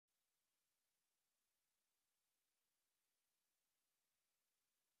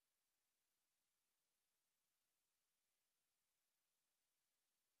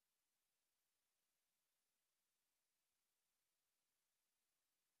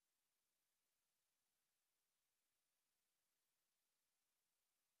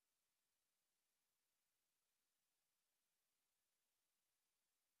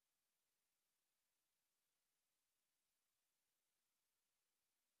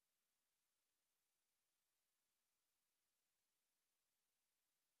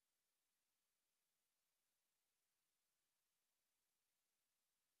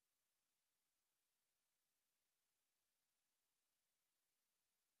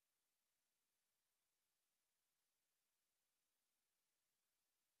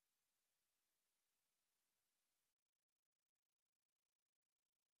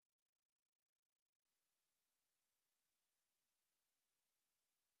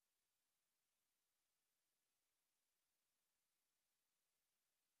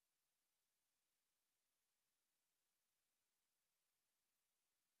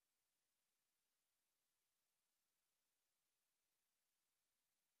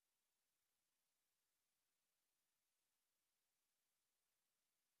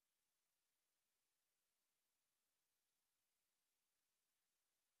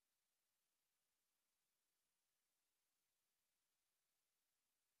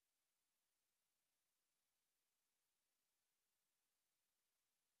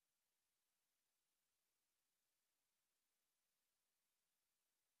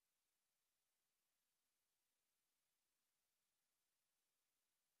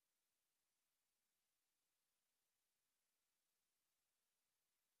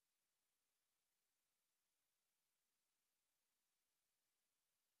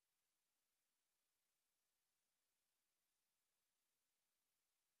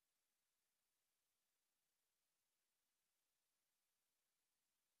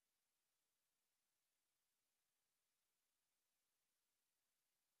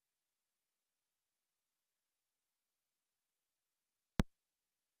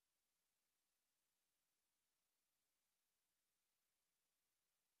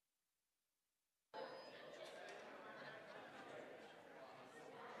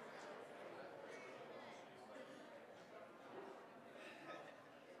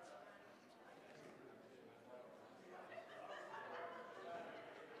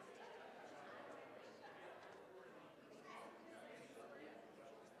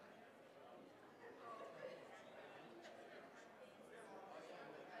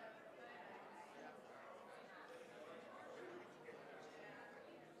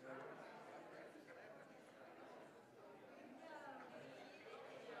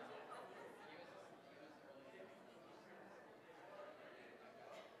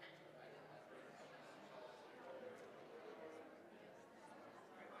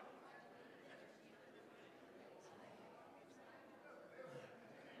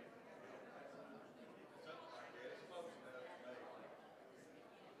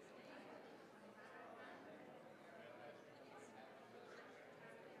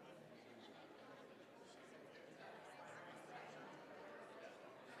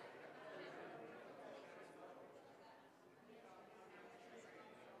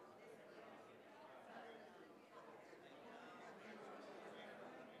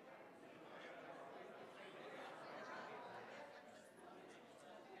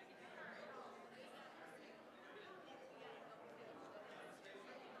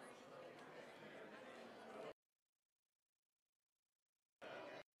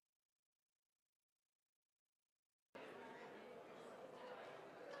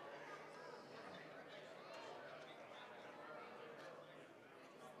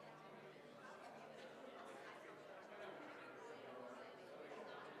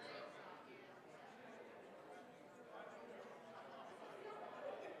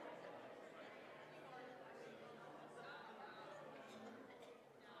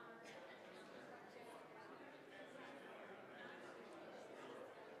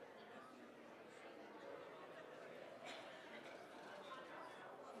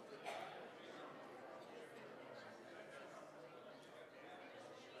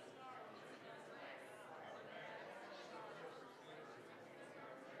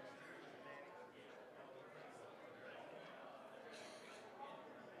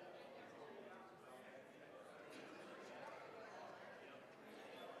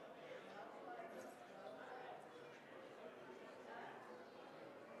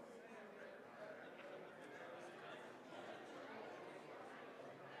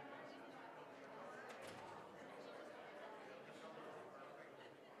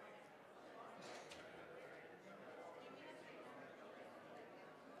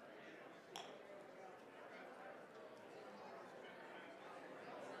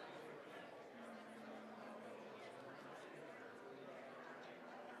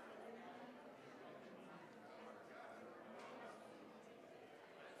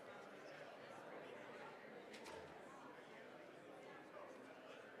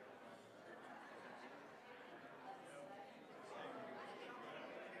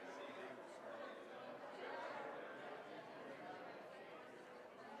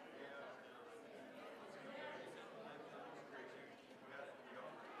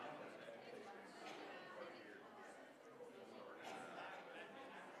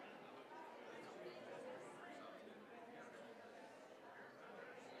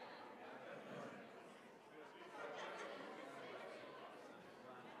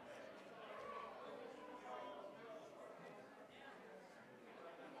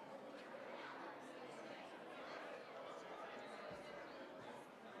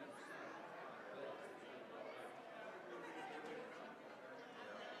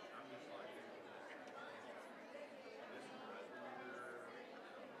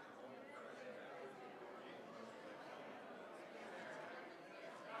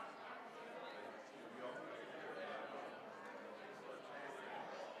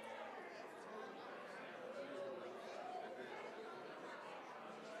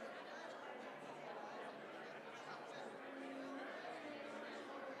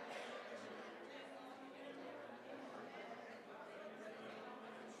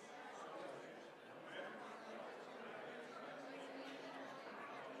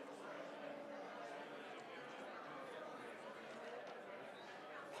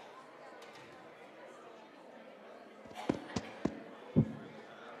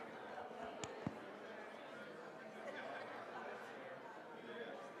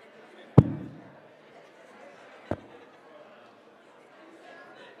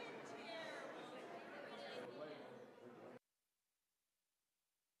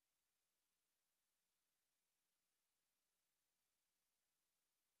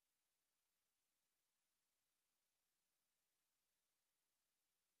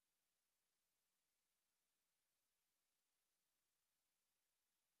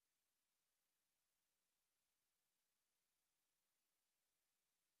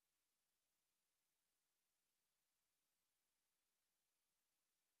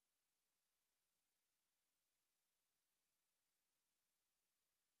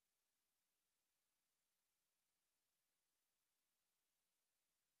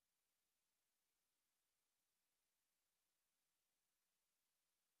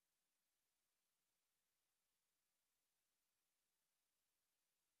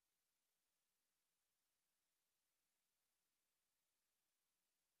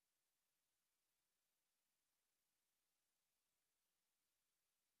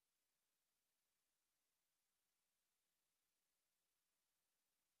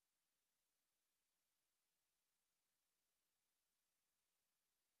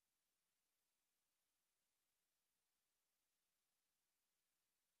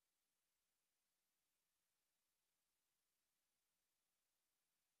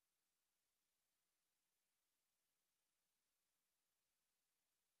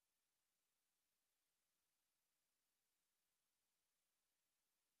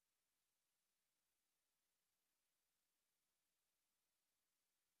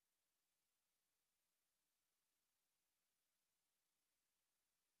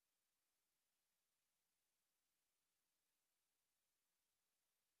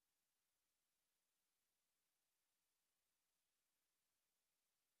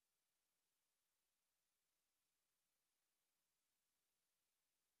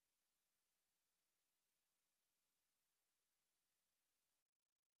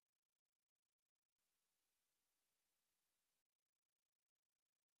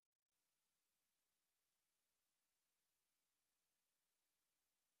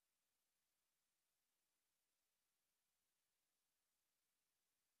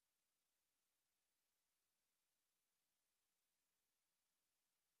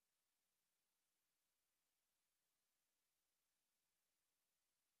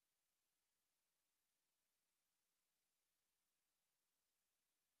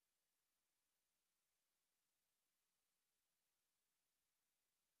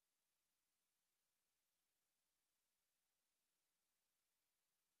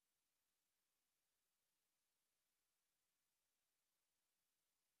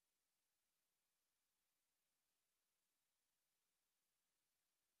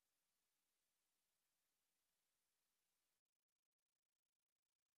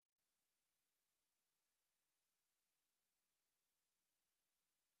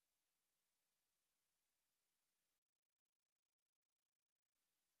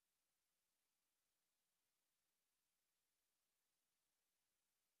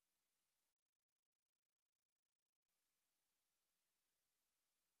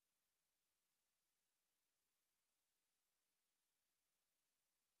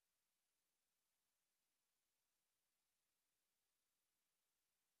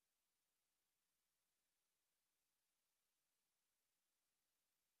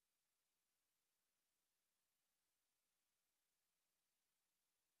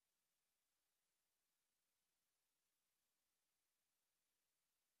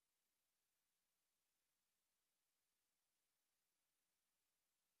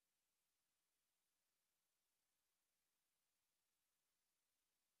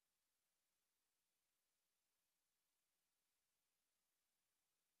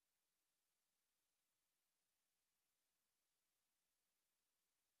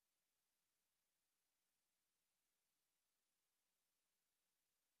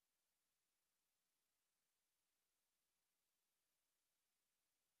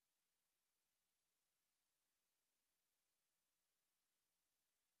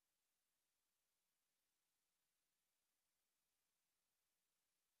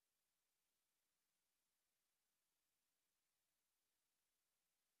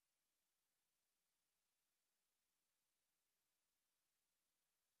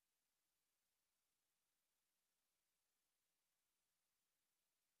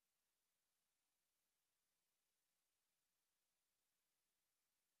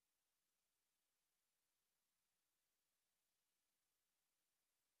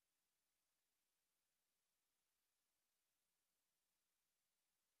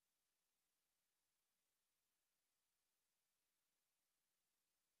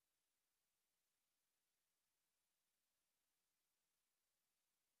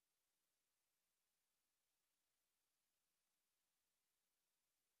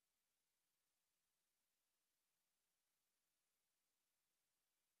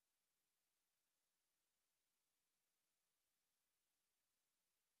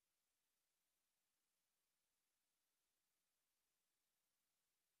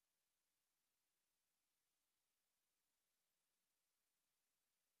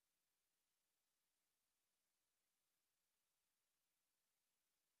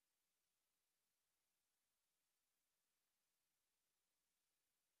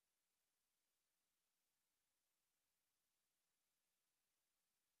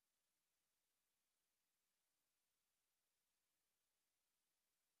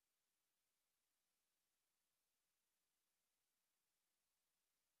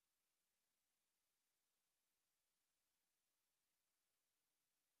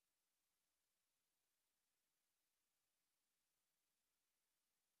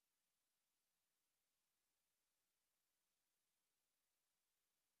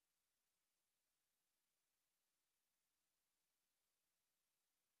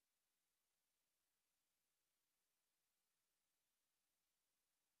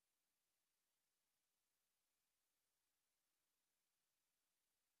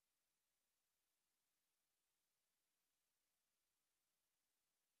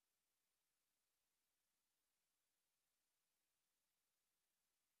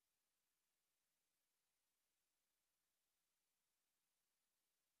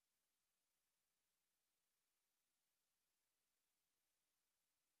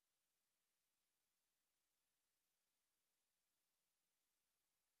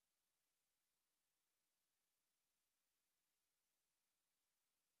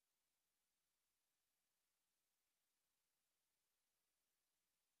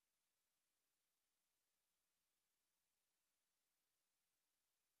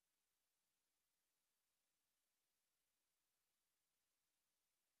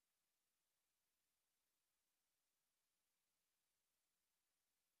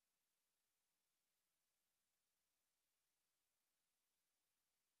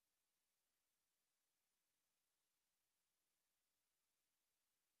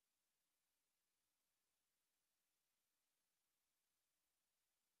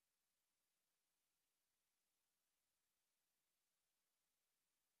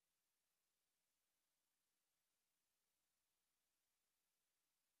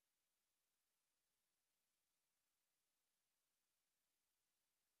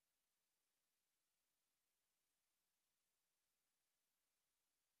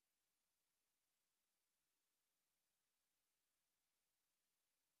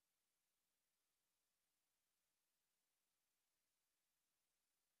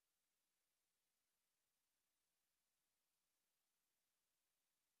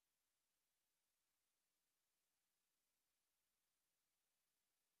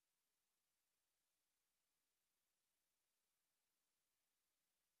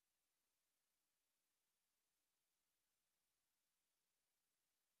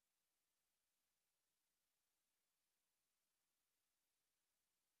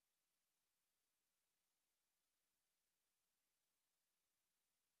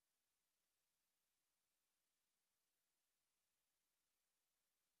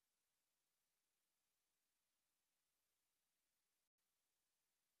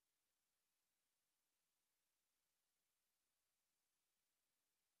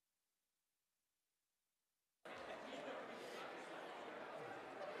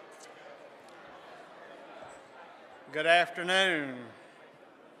Good afternoon.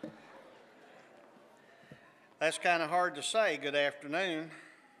 That's kind of hard to say, good afternoon.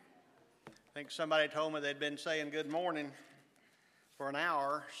 I think somebody told me they'd been saying good morning for an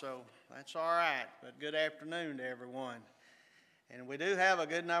hour, so that's all right. But good afternoon to everyone. And we do have a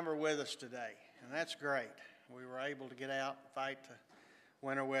good number with us today, and that's great. We were able to get out and fight the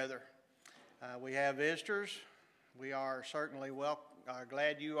winter weather. We have visitors. We are certainly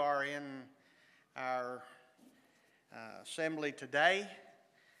glad you are in our assembly today.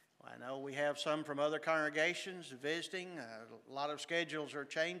 I know we have some from other congregations visiting. A lot of schedules are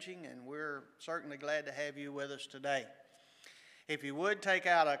changing, and we're certainly glad to have you with us today. If you would take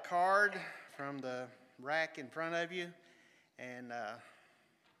out a card from the rack in front of you and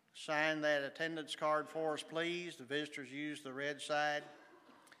sign that attendance card for us, please. The visitors use the red side,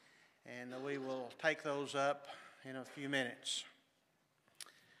 and we will take those up in a few minutes.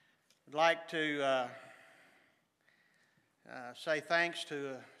 I'd like to say thanks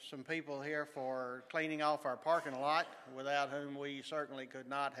to some people here for cleaning off our parking lot, without whom we certainly could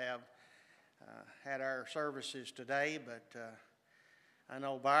not have had our services today. But I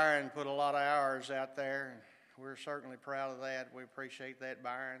know Byron put a lot of hours out there, and we're certainly proud of that. We appreciate that,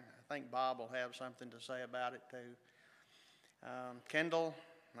 Byron. I think Bob will have something to say about it too. Kendall,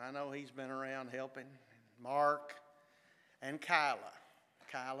 I know he's been around helping. Mark and Kyla.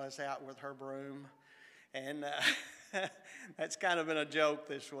 Kyla's out with her broom, and that's kind of been a joke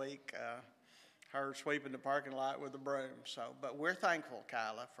this week, her sweeping the parking lot with a broom. But we're thankful,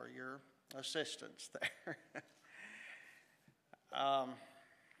 Kyla, for your assistance there.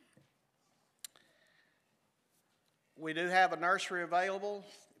 We do have a nursery available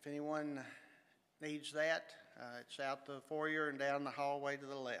if anyone needs that. It's out the foyer and down the hallway to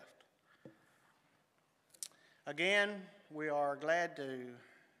the left. Again, we are glad to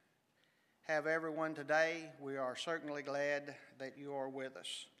have everyone today. We are certainly glad that you are with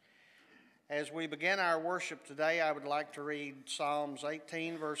us. As we begin our worship today, I would like to read Psalms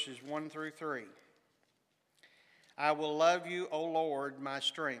 18, verses 1 through 3. I will love you, O Lord, my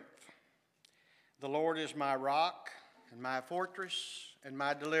strength. The Lord is my rock and my fortress and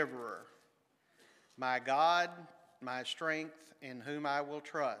my deliverer, my God, my strength, in whom I will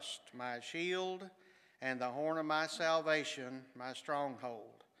trust, my shield and the horn of my salvation, my stronghold.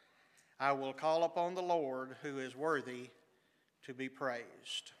 I will call upon the Lord, who is worthy to be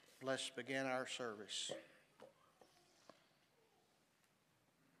praised. Let's begin our service.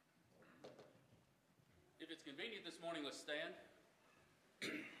 If it's convenient this morning, let's stand.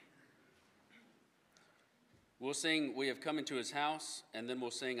 We'll sing We Have Come Into His House, and then we'll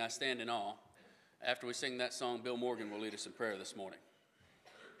sing I Stand in Awe. After we sing that song, Bill Morgan will lead us in prayer this morning.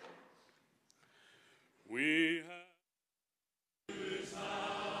 We have His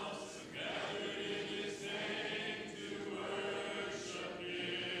house, gathered in His name to worship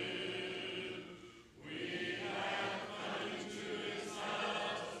Him. We have come into His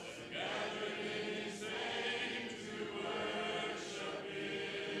house, gathered in His name to worship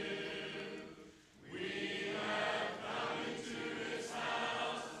Him. We have come into His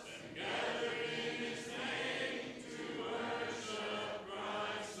house, gathered in His name to worship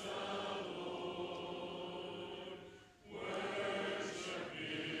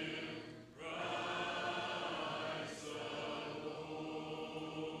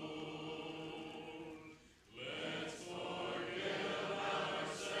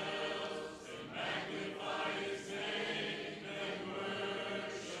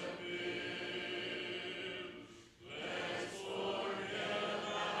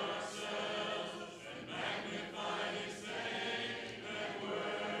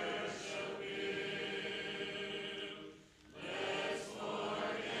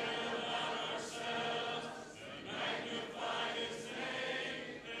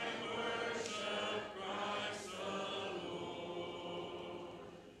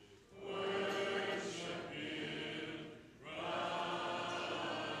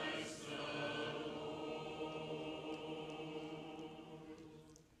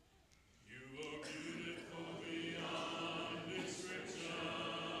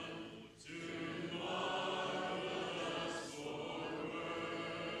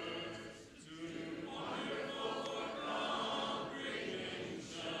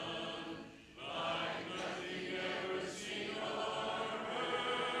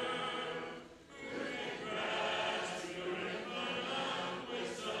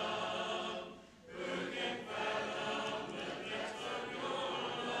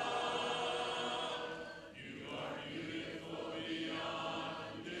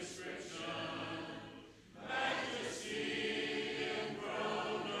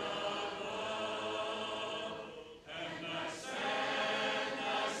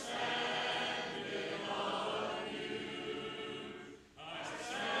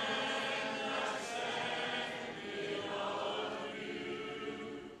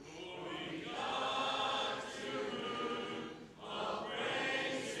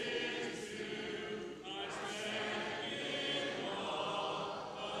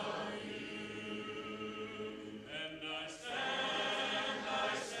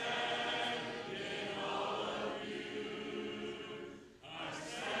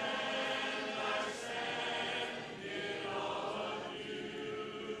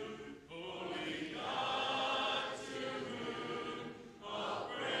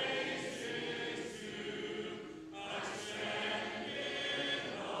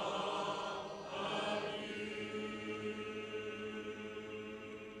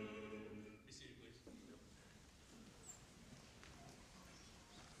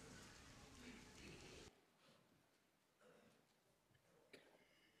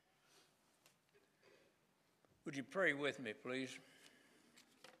Would you pray with me, please?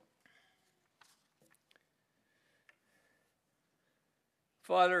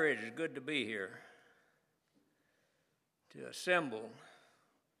 Father, it is good to be here, to assemble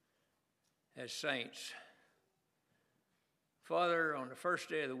as saints. Father, on the first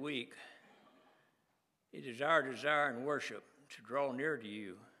day of the week, it is our desire and worship to draw near to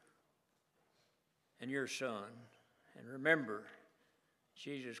you and your Son, and remember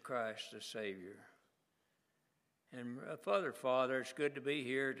Jesus Christ, the Savior. And Father, it's good to be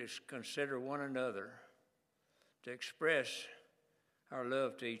here to consider one another, to express our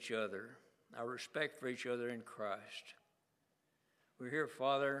love to each other, our respect for each other in Christ. We're here,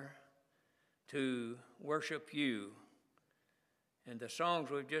 Father, to worship you. And the songs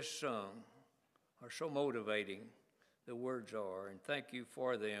we've just sung are so motivating, the words are, and thank you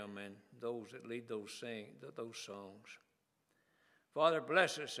for them and those that lead those songs. Father,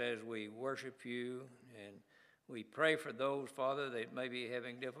 bless us as we worship you, and we pray for those, Father, that may be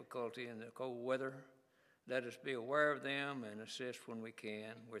having difficulty in the cold weather. Let us be aware of them and assist when we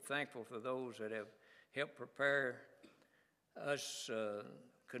can. We're thankful for those that have helped prepare us,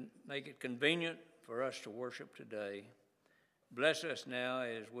 make it convenient for us to worship today. Bless us now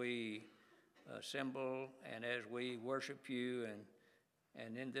as we assemble and as we worship you,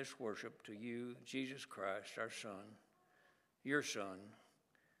 and in this worship to you, Jesus Christ, our Son, your Son.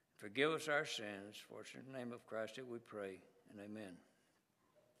 Forgive us our sins, for it's in the name of Christ that we pray, and amen.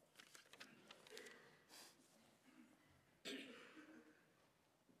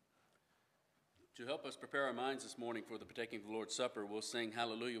 To help us prepare our minds this morning for the partaking of the Lord's Supper, we'll sing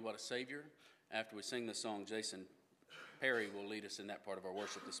Hallelujah, What a Savior. After we sing this song, Jason Perry will lead us in that part of our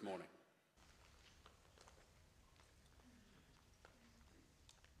worship this morning.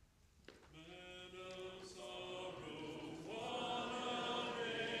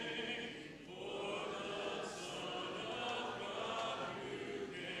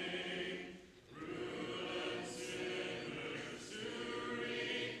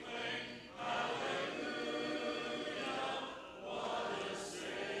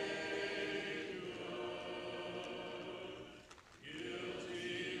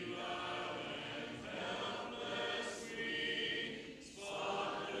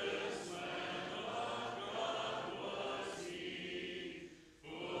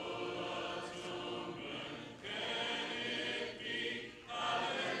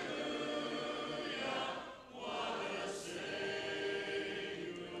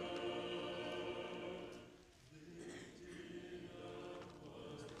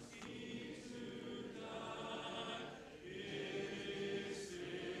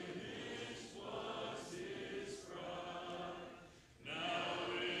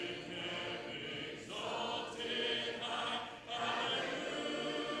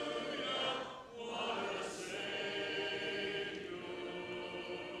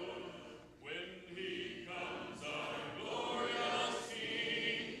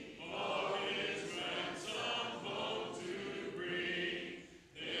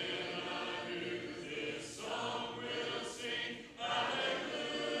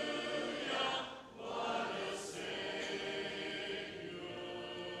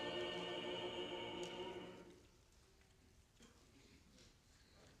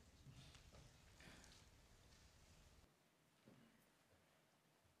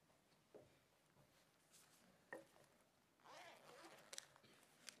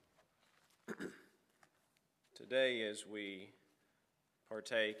 Today, as we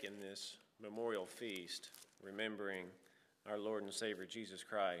partake in this memorial feast, remembering our Lord and Savior Jesus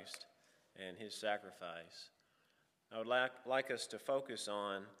Christ and his sacrifice, I would like us to focus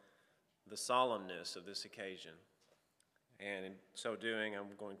on the solemnness of this occasion. And in so doing,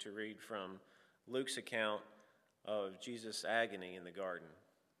 I'm going to read from Luke's account of Jesus' agony in the garden.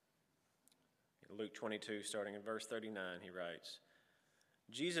 In Luke 22, starting in verse 39, he writes,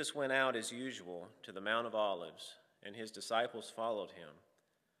 Jesus went out as usual to the Mount of Olives, and his disciples followed him.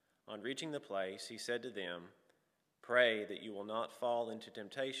 On reaching the place, he said to them, "Pray that you will not fall into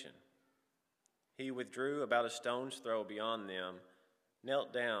temptation." He withdrew about a stone's throw beyond them,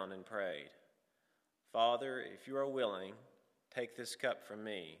 knelt down and prayed, "Father, if you are willing, take this cup from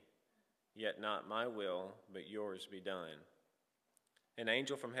me, yet not my will, but yours be done." An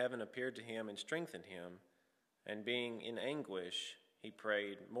angel from heaven appeared to him and strengthened him, and being in anguish, he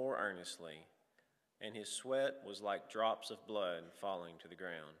prayed more earnestly, and his sweat was like drops of blood falling to the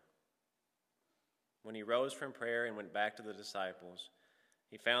ground. When he rose from prayer and went back to the disciples,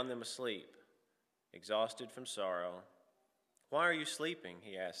 he found them asleep, exhausted from sorrow. "Why are you sleeping?"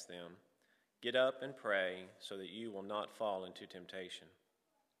 he asked them. "Get up and pray so that you will not fall into temptation."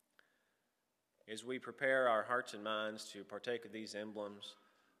 as we prepare our hearts and minds to partake of these emblems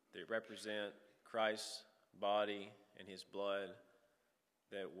that represent Christ's body and his blood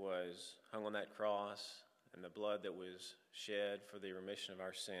that was hung on that cross and the blood that was shed for the remission of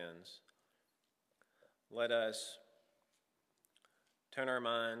our sins, let us turn our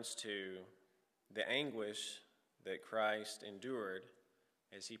minds to the anguish that Christ endured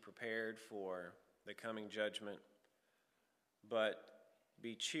as he prepared for the coming judgment, but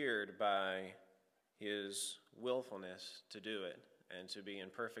be cheered by his willfulness to do it and to be in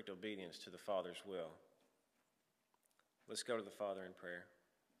perfect obedience to the Father's will. Let's go to the Father in prayer.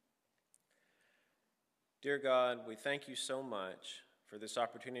 Dear God, we thank you so much for this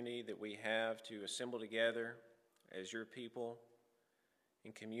opportunity that we have to assemble together as your people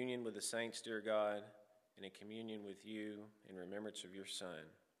in communion with the saints, dear God, and in communion with you in remembrance of your Son.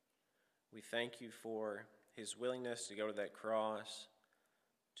 We thank you for his willingness to go to that cross,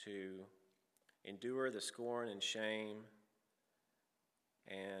 to endure the scorn and shame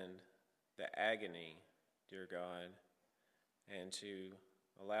and the agony, dear God, and to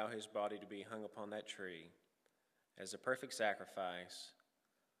allow his body to be hung upon that tree as a perfect sacrifice,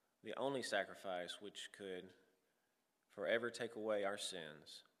 the only sacrifice which could forever take away our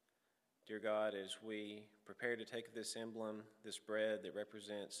sins. Dear God, as we prepare to take this emblem, this bread that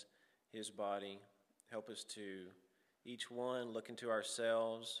represents his body, help us to each one look into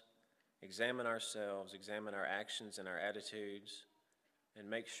ourselves, examine our actions and our attitudes, and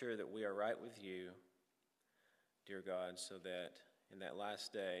make sure that we are right with you, dear God, so that in that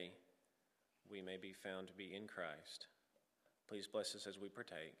last day we may be found to be in Christ. Please bless us as we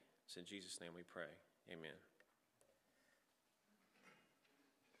partake. It's in Jesus' name we pray. Amen.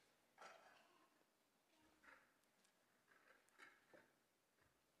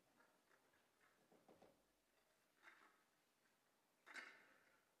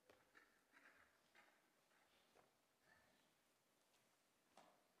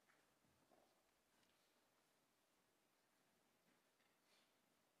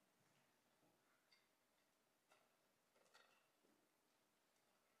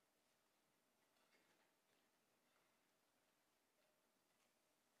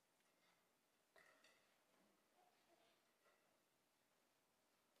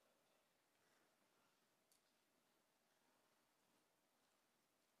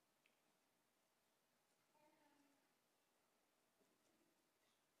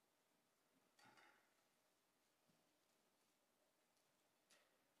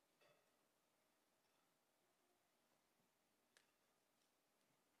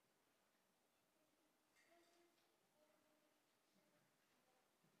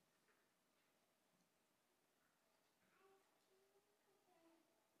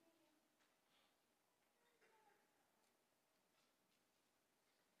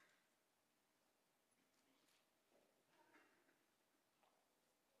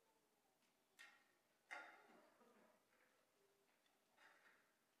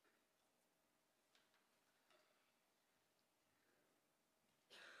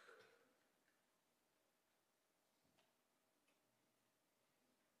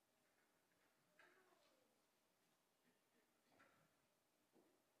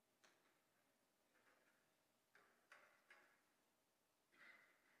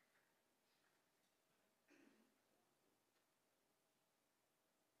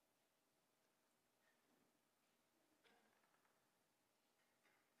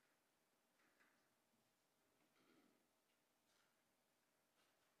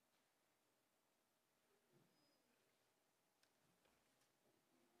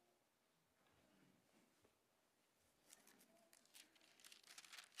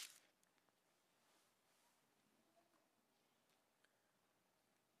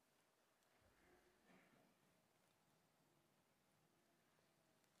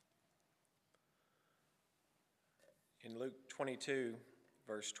 In Luke 22,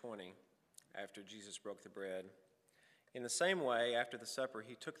 verse 20, after Jesus broke the bread, in the same way, after the supper,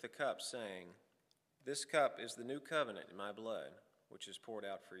 he took the cup, saying, "This cup is the new covenant in my blood, which is poured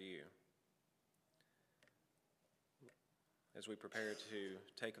out for you." As we prepare to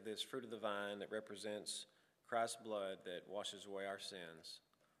take of this fruit of the vine that represents Christ's blood that washes away our sins,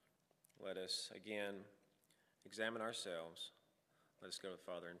 let us again examine ourselves. Let us go to the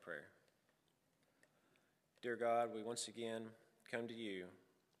Father in prayer. Dear God, we once again come to you,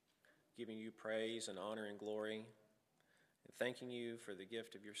 giving you praise and honor and glory, and thanking you for the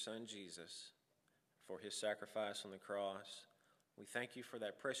gift of your Son, Jesus, for his sacrifice on the cross. We thank you for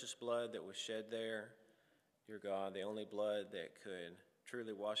that precious blood that was shed there, dear God, the only blood that could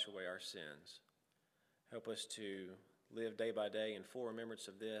truly wash away our sins. Help us to live day by day in full remembrance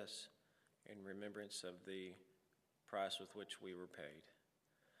of this, in remembrance of the price with which we were paid.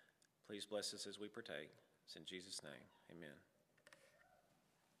 Please bless us as we partake. It's in Jesus' name. Amen.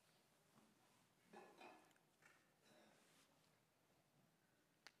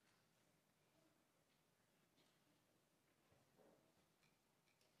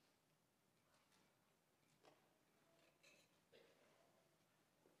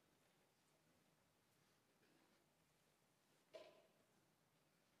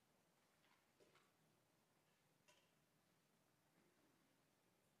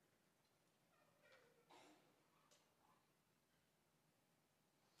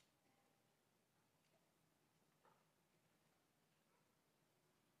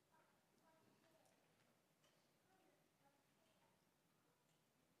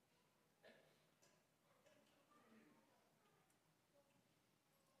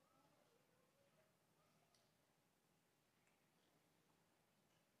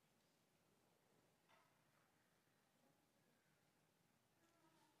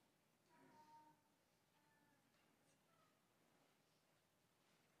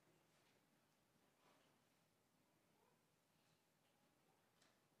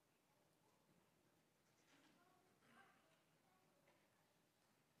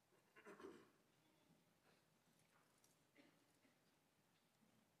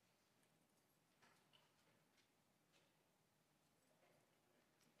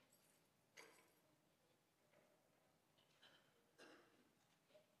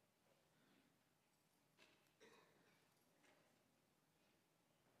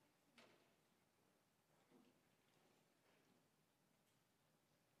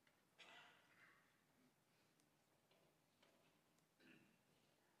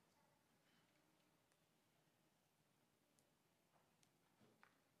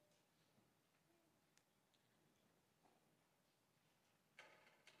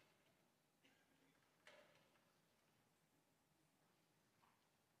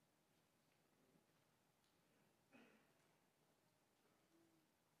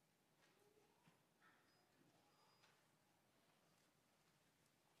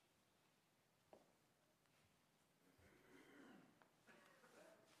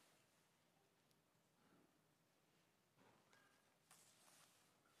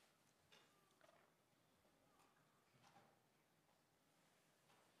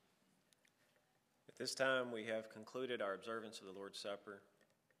 At this time, we have concluded our observance of the Lord's Supper.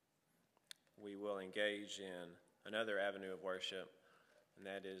 We will engage in another avenue of worship, and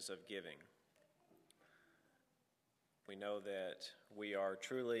that is of giving. We know that we are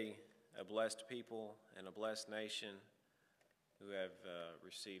truly a blessed people and a blessed nation who have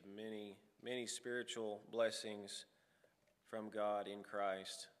received many spiritual blessings from God in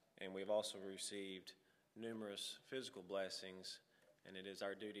Christ, and we've also received numerous physical blessings, and it is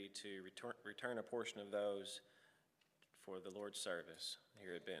our duty to return a portion of those for the Lord's service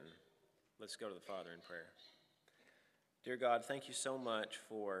here at Benton. Let's go to the Father in prayer. Dear God, thank you so much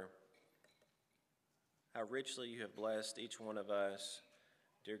for how richly you have blessed each one of us.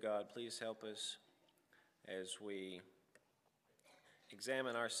 Dear God, please help us as we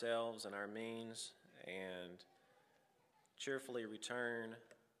examine ourselves and our means and cheerfully return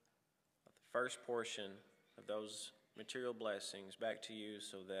the first portion of those material blessings back to you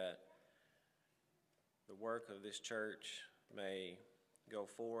so that the work of this church may go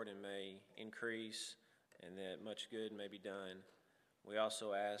forward and may increase and that much good may be done. We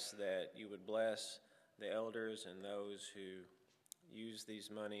also ask that you would bless the elders and those who use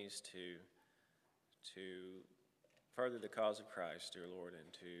these monies to further the cause of Christ, dear Lord,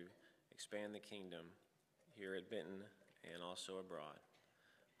 and to expand the kingdom here at Benton and also abroad.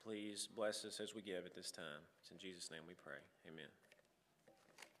 Please bless us as we give at this time. It's in Jesus' name we pray. Amen.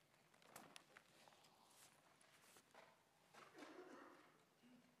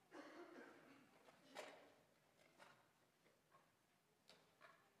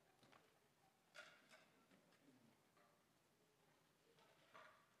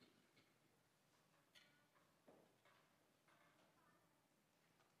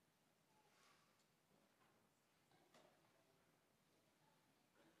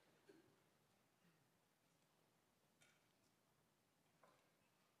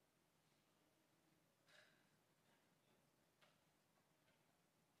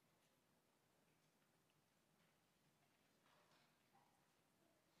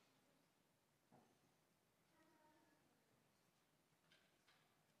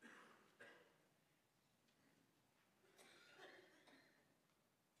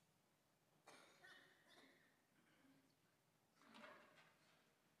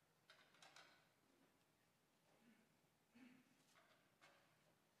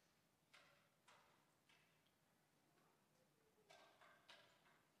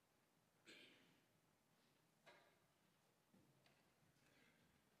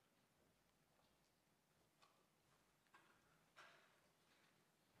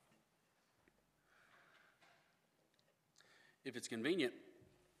 If it's convenient,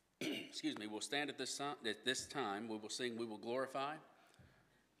 excuse me, we'll stand at this time. We will sing "We Will Glorify."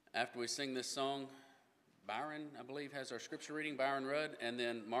 After we sing this song, Byron, I believe, has our scripture reading, Byron Rudd, and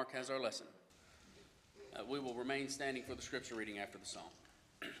then Mark has our lesson. We will remain standing for the scripture reading after the song.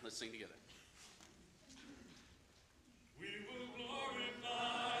 Let's sing together. We will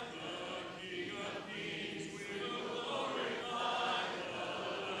glorify the King of Kings. We will glorify the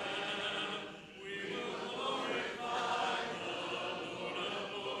Lamb. We will glorify the Lord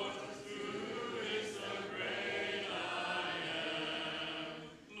of Lords, who is the great I am.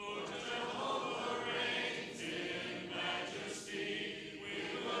 Lord Jehovah reigns in majesty. We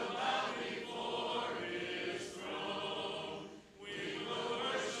will bow before his throne. We will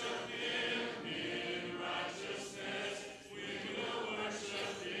worship him in righteousness. We will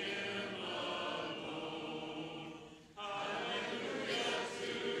worship him alone. Hallelujah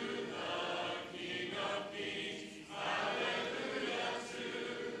to the King of Kings. Hallelujah to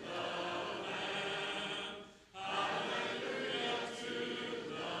the Lamb. Hallelujah to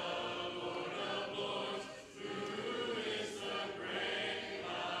the Lord of Lords, who is the great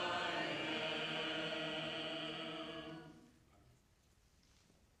I am.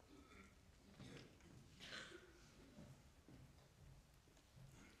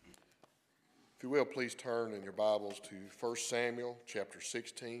 If you will, please turn in your Bibles to 1 Samuel chapter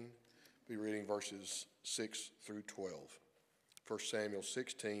 16. Be reading verses 6 through 12. 1 Samuel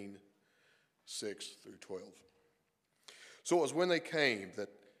 16, 6 through 12. So it was when they came that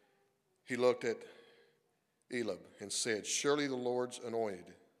he looked at Eliab and said, "Surely the Lord's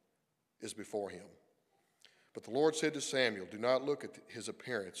anointed is before him." But the Lord said to Samuel, "Do not look at his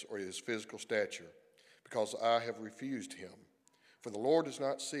appearance or his physical stature, because I have refused him. For the Lord does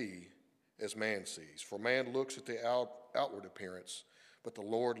not see as man sees. For man looks at the outward appearance, but the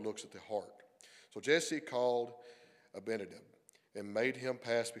Lord looks at the heart." So Jesse called Abinadab and made him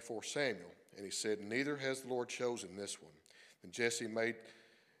pass before Samuel. And he said, "Neither has the Lord chosen this one." Then Jesse made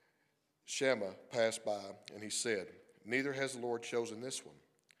Shammah pass by, and he said, "Neither has the Lord chosen this one."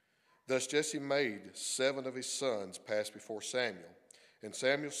 Thus Jesse made 7 of his sons pass before Samuel. And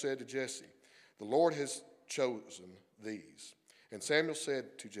Samuel said to Jesse, "The Lord has chosen these." And Samuel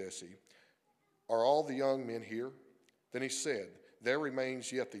said to Jesse, "Are all the young men here?" Then he said, "There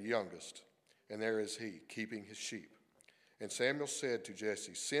remains yet the youngest, and there is he, keeping his sheep." And Samuel said to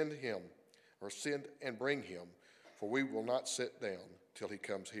Jesse, send and bring him, for we will not sit down till he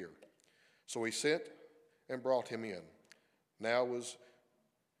comes here." So he sent and brought him in. Now was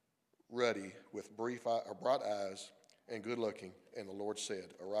ruddy, with bright eyes, and good looking. And the Lord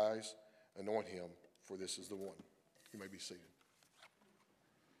said, "Arise, anoint him, for this is the one." You may be seated.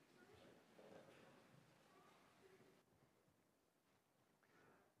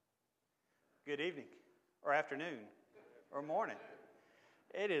 Good evening, or afternoon, or morning.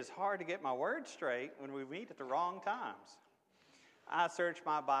 It is hard to get my words straight when we meet at the wrong times. I searched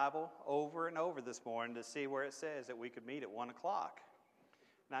my Bible over and over this morning to see where it says that we could meet at 1 o'clock.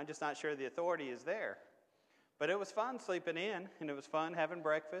 And I'm just not sure the authority is there. But it was fun sleeping in, and it was fun having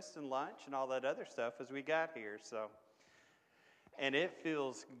breakfast and lunch and all that other stuff as we got here. And it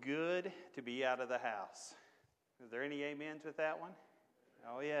feels good to be out of the house. Is there any amens with that one?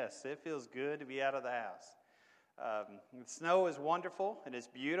 Oh, yes, it feels good to be out of the house. The snow is wonderful and it's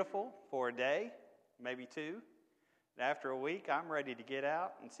beautiful for a day, maybe 2. And after a week, I'm ready to get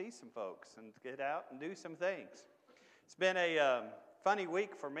out and see some folks and get out and do some things. It's been a funny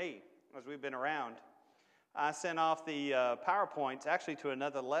week for me as we've been around. I sent off the PowerPoints actually to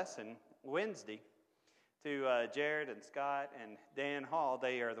another lesson Wednesday to Jared and Scott and Dan Hall.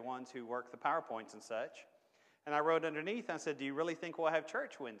 They are the ones who work the PowerPoints and such. And I wrote underneath, I said, "Do you really think we'll have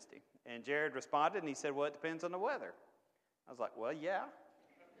church Wednesday?" And Jared responded, and he said, "Well, it depends on the weather." I was like, "Well, yeah,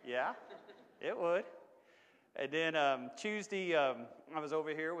 it would." And then Tuesday, I was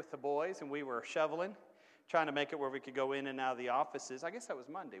over here with the boys, and we were shoveling, trying to make it where we could go in and out of the offices. I guess that was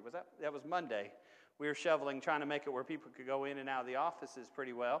Monday. That was Monday. We were shoveling, trying to make it where people could go in and out of the offices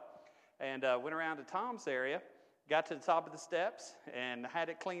pretty well. And went around to Tom's area, got to the top of the steps, and had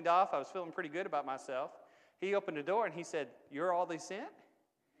it cleaned off. I was feeling pretty good about myself. He opened the door and he said, "You're all they sent?"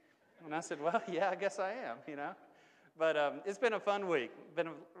 And I said, "Well, yeah, I guess I am, you know." But it's been a fun week.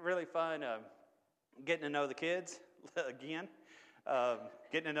 Been really fun getting to know the kids again.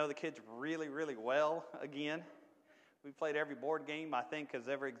 Getting to know the kids really, really well again. We played every board game I think has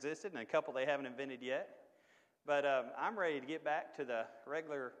ever existed, and a couple they haven't invented yet. But I'm ready to get back to the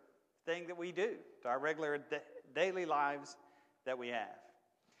regular thing that we do, to our regular daily lives that we have.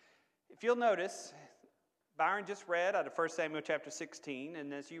 If you'll notice, Byron just read out of 1 Samuel chapter 16,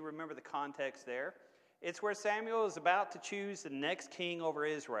 and as you remember the context there, It's where Samuel is about to choose the next king over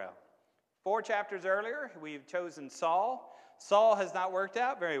Israel. 4 chapters earlier, we've chosen Saul. Saul has not worked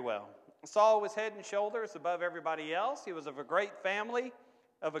out very well. Saul was head and shoulders above everybody else. He was of a great family,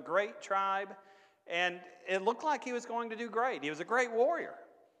 of a great tribe, and it looked like he was going to do great. He was a great warrior.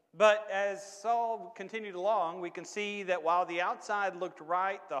 But as Saul continued along, we can see that while the outside looked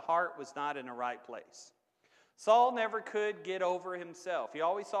right, the heart was not in the right place. Saul never could get over himself. He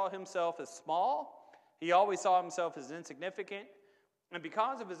always saw himself as small. He always saw himself as insignificant. And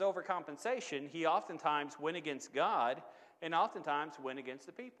because of his overcompensation, he oftentimes went against God and oftentimes went against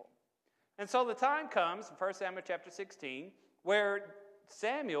the people. And so the time comes in 1 Samuel chapter 16 where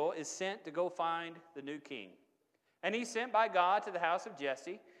Samuel is sent to go find the new king. And he's sent by God to the house of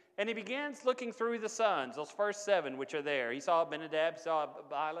Jesse, and he begins looking through the sons, those first 7 which are there. He saw Abinadab, he saw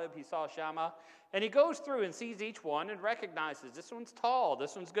Abielib, he saw Shammah, and he goes through and sees each one and recognizes this one's tall,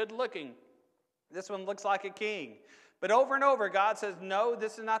 this one's good looking, this one looks like a king. But over and over, God says, no,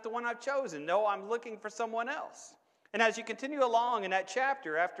 this is not the one I've chosen. No, I'm looking for someone else. And as you continue along in that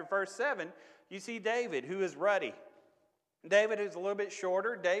chapter, after verse 7, you see David, who is ruddy. David, who's a little bit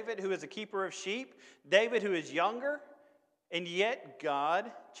shorter. David, who is a keeper of sheep. David, who is younger. And yet,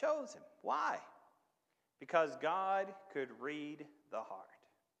 God chose him. Why? Because God could read the heart.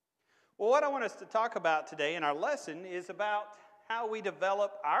 Well, what I want us to talk about today in our lesson is about how we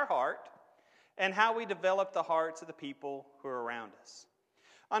develop our heart and how we develop the hearts of the people who are around us.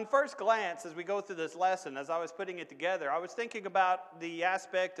 On first glance, as we go through this lesson, as I was putting it together, I was thinking about the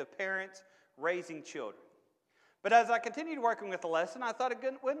aspect of parents raising children. But as I continued working with the lesson, I thought it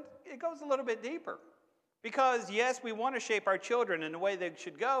goes a little bit deeper. Because, yes, we want to shape our children in the way they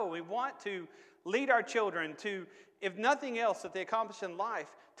should go. We want to lead our children to, if nothing else that they accomplish in life,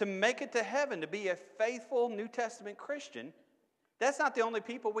 to make it to heaven, to be a faithful New Testament Christian. That's not the only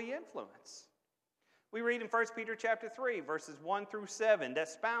people we influence. We read in 1 Peter chapter 3, verses 1 through 7, that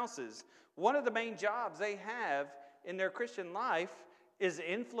spouses, one of the main jobs they have in their Christian life is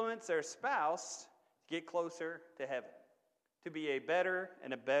to influence their spouse to get closer to heaven, to be a better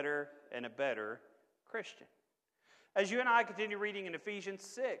and a better and a better Christian. As you and I continue reading in Ephesians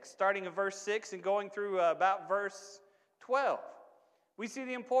 6, starting in verse 6 and going through about verse 12, we see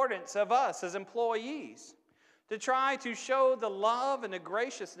the importance of us as employees to try to show the love and the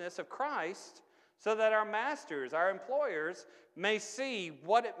graciousness of Christ so that our masters, our employers, may see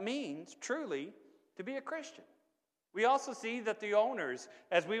what it means truly to be a Christian. We also see that the owners,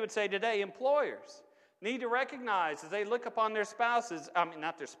 as we would say today, employers, need to recognize as they look upon their spouses,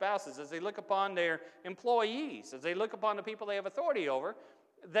 not their spouses, as they look upon their employees, as they look upon the people they have authority over,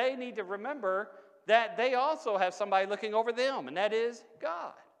 they need to remember that they also have somebody looking over them, and that is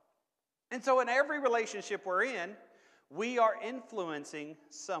God. And so in every relationship we're in, we are influencing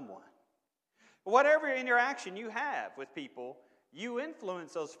someone. Whatever interaction you have with people, you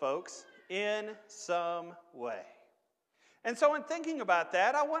influence those folks in some way. And so in thinking about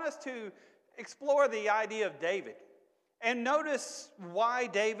that, I want us to explore the idea of David and notice why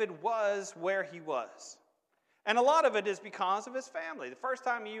David was where he was. And a lot of it is because of his family. The first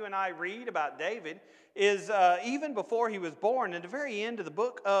time you and I read about David is even before he was born, at the very end of the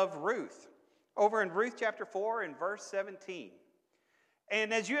book of Ruth, over in Ruth chapter 4 and verse 17.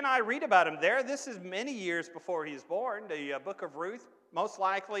 And as you and I read about him there, this is many years before he was born. The book of Ruth most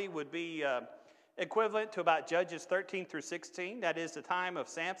likely would be equivalent to about Judges 13 through 16. That is the time of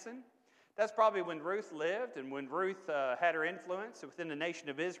Samson. That's probably when Ruth lived and when Ruth had her influence within the nation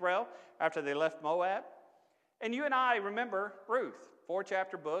of Israel after they left Moab. And you and I remember Ruth,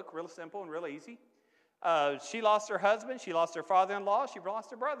 4-chapter book, real simple and real easy. She lost her husband, she lost her father-in-law, she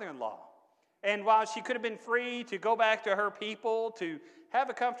lost her brother-in-law. And while she could have been free to go back to her people, to have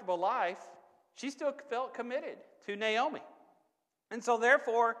a comfortable life, she still felt committed to Naomi. And so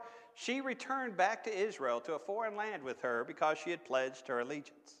therefore, she returned back to Israel, to a foreign land with her, because she had pledged her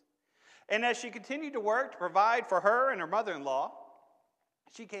allegiance. And as she continued to work to provide for her and her mother-in-law,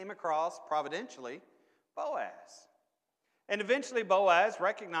 she came across, providentially, Boaz. And eventually Boaz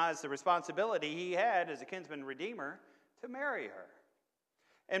recognized the responsibility he had as a kinsman redeemer to marry her.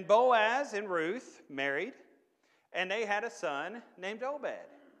 And Boaz and Ruth married, and they had a son named Obed.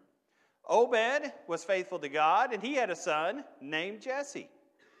 Obed was faithful to God, and he had a son named Jesse.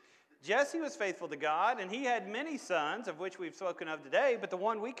 Jesse was faithful to God, and he had many sons, of which we've spoken of today, but the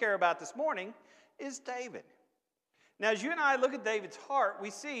one we care about this morning is David. Now, as you and I look at David's heart, we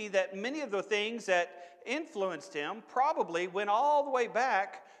see that many of the things that influenced him probably went all the way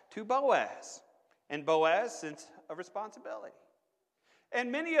back to Boaz, and Boaz's sense of responsibility. And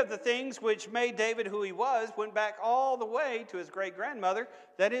many of the things which made David who he was went back all the way to his great-grandmother,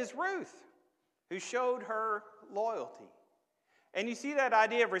 that is Ruth, who showed her loyalty. And you see that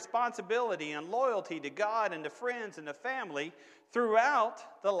idea of responsibility and loyalty to God and to friends and to family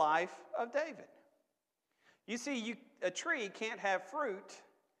throughout the life of David. You see, a tree can't have fruit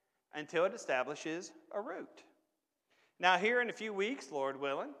until it establishes a root. Now, here in a few weeks, Lord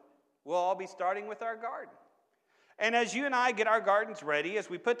willing, we'll all be starting with our garden. And as you and I get our gardens ready, as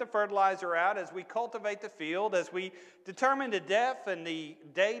we put the fertilizer out, as we cultivate the field, as we determine the depth and the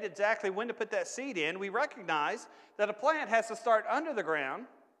date exactly when to put that seed in, we recognize that a plant has to start under the ground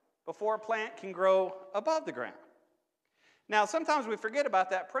before a plant can grow above the ground. Now, sometimes we forget about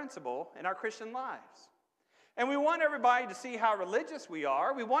that principle in our Christian lives. And we want everybody to see how religious we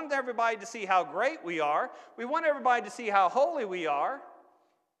are. We want everybody to see how great we are. We want everybody to see how holy we are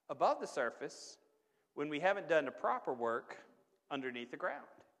above the surface, when we haven't done the proper work underneath the ground.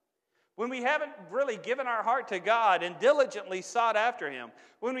 When we haven't really given our heart to God and diligently sought after Him.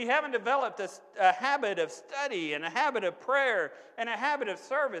 When we haven't developed a habit of study and a habit of prayer and a habit of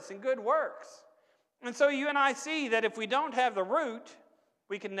service and good works. And so you and I see that if we don't have the root,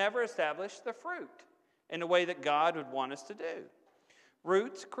 we can never establish the fruit in the way that God would want us to do.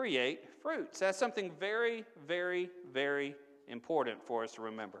 Roots create fruits. That's something very, very, very important for us to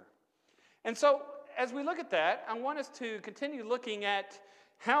remember. And so, as we look at that, I want us to continue looking at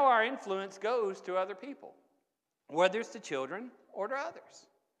how our influence goes to other people, whether it's to children or to others.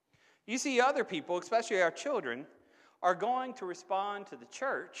 You see, other people, especially our children, are going to respond to the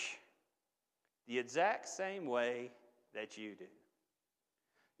church the exact same way that you do.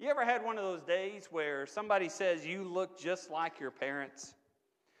 You ever had one of those days where somebody says you look just like your parents?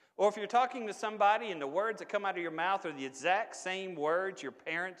 Or if you're talking to somebody and the words that come out of your mouth are the exact same words your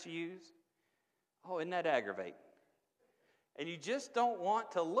parents use? Oh, isn't that aggravating? And you just don't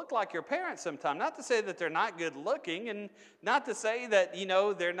want to look like your parents sometimes. Not to say that they're not good looking and not to say that,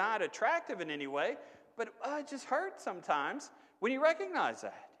 they're not attractive in any way, but it just hurts sometimes when you recognize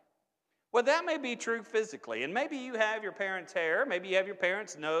that. Well, that may be true physically, and maybe you have your parents' hair, maybe you have your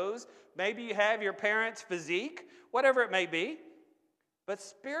parents' nose, maybe you have your parents' physique, whatever it may be, but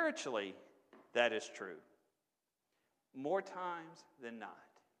spiritually, that is true. More times than not.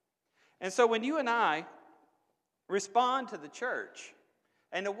 And so when you and I respond to the church,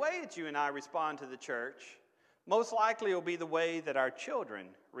 and the way that you and I respond to the church, most likely will be the way that our children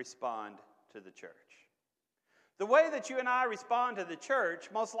respond to the church. The way that you and I respond to the church,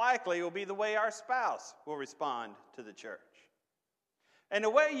 most likely will be the way our spouse will respond to the church. And the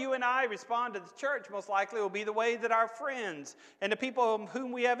way you and I respond to the church, most likely will be the way that our friends and the people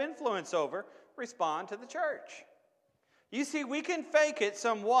whom we have influence over respond to the church. You see, we can fake it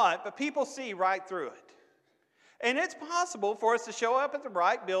somewhat, but people see right through it. And it's possible for us to show up at the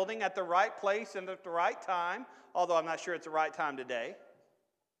right building, at the right place, and at the right time, although I'm not sure it's the right time today,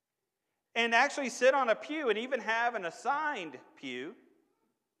 and actually sit on a pew and even have an assigned pew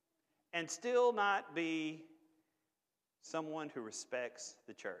and still not be someone who respects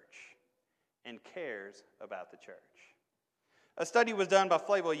the church and cares about the church. A study was done by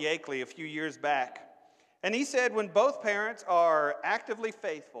Flavio Yakeley a few years back. And he said when both parents are actively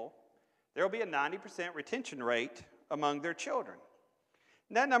faithful, there will be a 90% retention rate among their children.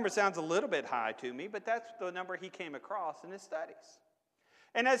 And that number sounds a little bit high to me, but that's the number he came across in his studies.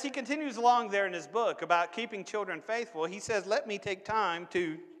 And as he continues along there in his book about keeping children faithful, he says, let me take time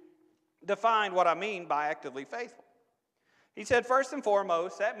to define what I mean by actively faithful. He said, first and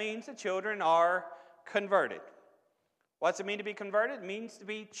foremost, that means the children are converted. What's it mean to be converted? It means to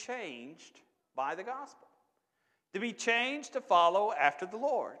be changed by the gospel. To be changed to follow after the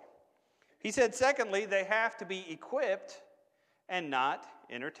Lord. He said, secondly, they have to be equipped and not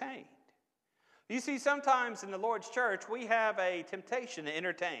entertained. You see, sometimes in the Lord's church, we have a temptation to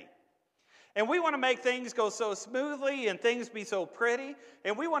entertain. And we want to make things go so smoothly and things be so pretty,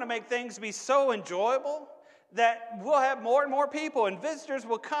 and we want to make things be so enjoyable that we'll have more and more people, and visitors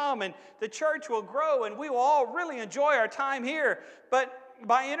will come, and the church will grow, and we will all really enjoy our time here. But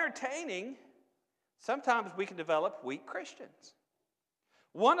by entertaining, sometimes we can develop weak Christians.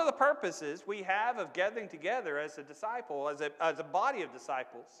 One of the purposes we have of gathering together as a disciple, as a body of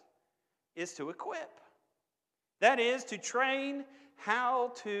disciples, is to equip. That is, to train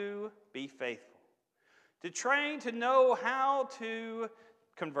how to be faithful. To train to know how to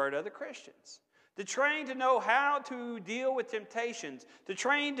convert other Christians. To train to know how to deal with temptations. To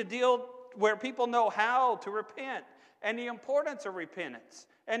train to deal where people know how to repent and the importance of repentance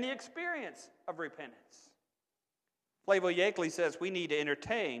and the experience of repentance. Flavio Yakeley says we need to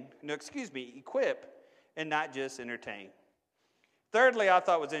equip and not just entertain. Thirdly, I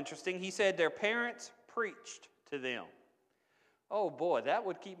thought was interesting, he said their parents preached to them. Oh boy, that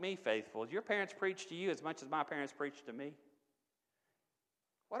would keep me faithful. Your parents preach to you as much as my parents preached to me.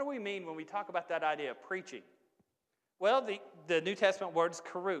 What do we mean when we talk about that idea of preaching? Well, the New Testament word is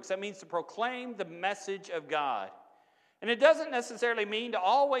karux. That means to proclaim the message of God. And it doesn't necessarily mean to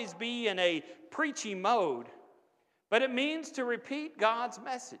always be in a preachy mode, but it means to repeat God's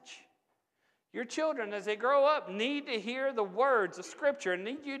message. Your children, as they grow up, need to hear the words of Scripture and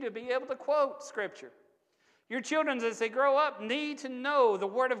need you to be able to quote Scripture. Your children, as they grow up, need to know the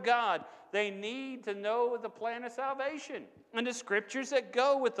Word of God. They need to know the plan of salvation and the Scriptures that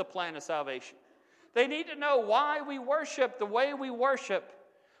go with the plan of salvation. They need to know why we worship the way we worship,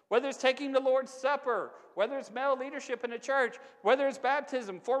 whether it's taking the Lord's Supper, whether it's male leadership in a church, whether it's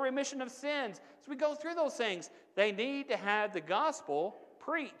baptism for remission of sins. As we go through those things, they need to have the gospel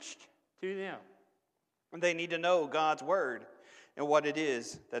preached to them. And they need to know God's word and what it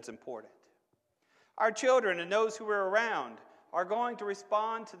is that's important. Our children and those who are around are going to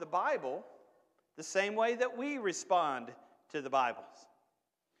respond to the Bible the same way that we respond to the Bibles.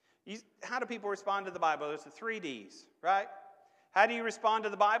 How do people respond to the Bible? There's the 3 Ds, right? How do you respond to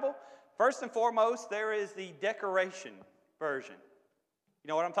the Bible? First and foremost, there is the decoration version. You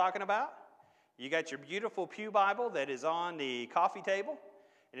know what I'm talking about? You got your beautiful pew Bible that is on the coffee table,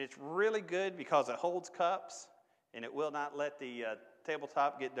 and it's really good because it holds cups, and it will not let the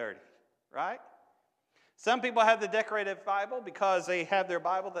tabletop get dirty, right? Some people have the decorative Bible because they have their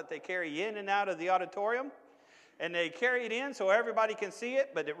Bible that they carry in and out of the auditorium, and they carry it in so everybody can see it,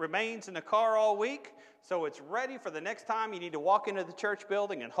 but it remains in the car all week, so it's ready for the next time you need to walk into the church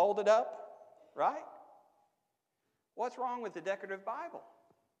building and hold it up, right? What's wrong with the decorative Bible?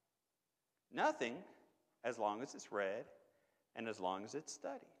 Nothing, as long as it's read and as long as it's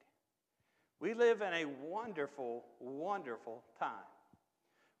studied. We live in a wonderful, wonderful time.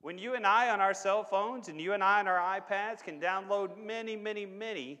 When you and I on our cell phones and you and I on our iPads can download many, many,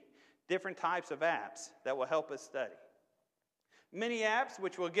 many different types of apps that will help us study. Many apps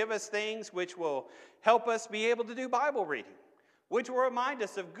which will give us things which will help us be able to do Bible reading, which will remind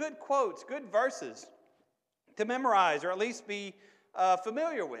us of good quotes, good verses to memorize or at least be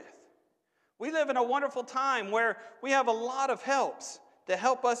familiar with. We live in a wonderful time where we have a lot of helps to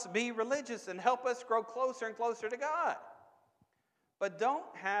help us be religious and help us grow closer and closer to God. But don't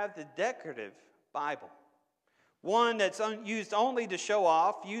have the decorative Bible. One that's used only to show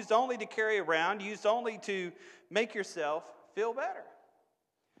off, used only to carry around, used only to make yourself feel better.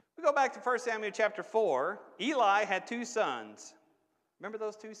 We go back to 1 Samuel chapter 4. Eli had 2 sons. Remember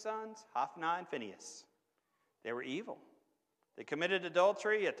those 2 sons? Hophni and Phinehas. They were evil. They committed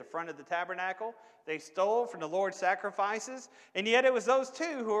adultery at the front of the tabernacle. They stole from the Lord's sacrifices. And yet it was those 2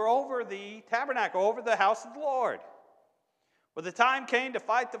 who were over the tabernacle, over the house of the Lord. When the time came to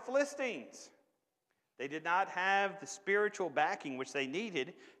fight the Philistines, they did not have the spiritual backing which they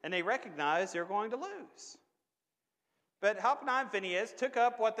needed, and they recognized they were going to lose. But Hophni and Phinehas took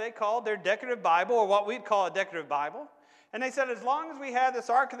up what they called their decorative Bible, or what we'd call a decorative Bible, and they said, as long as we have this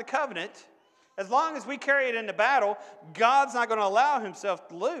Ark of the Covenant, as long as we carry it into battle, God's not going to allow himself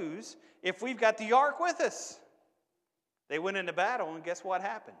to lose if we've got the Ark with us. They went into battle, and guess what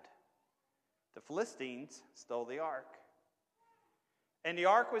happened? The Philistines stole the Ark. And the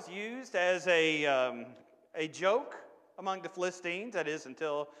Ark was used as a joke among the Philistines, that is,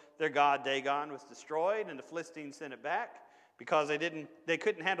 until their god Dagon was destroyed and the Philistines sent it back because they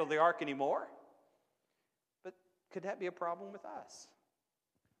couldn't handle the Ark anymore. But could that be a problem with us?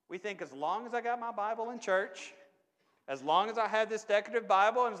 We think as long as I got my Bible in church, as long as I have this decorative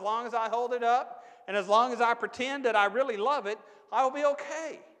Bible, and as long as I hold it up, and as long as I pretend that I really love it, I will be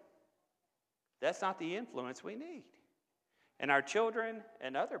okay. That's not the influence we need. And our children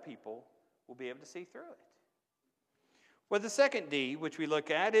and other people will be able to see through it. Well, the second D, which we look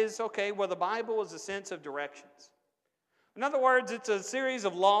at, is, the Bible is a sense of directions. In other words, it's a series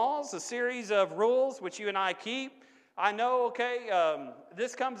of laws, a series of rules which you and I keep. I know,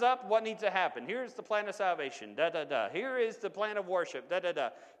 this comes up, what needs to happen? Here's the plan of salvation, da-da-da. Here is the plan of worship, da-da-da.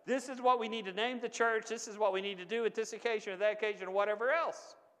 This is what we need to name the church. This is what we need to do at this occasion or that occasion or whatever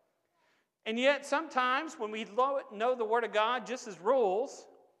else. And yet, sometimes when we know the Word of God just as rules,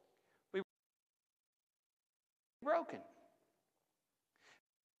 we're broken.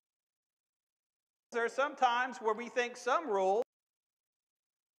 There are some times where we think some rules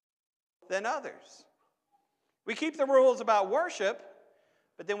than others. We keep the rules about worship,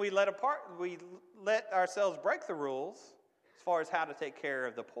 but then we let ourselves break the rules as far as how to take care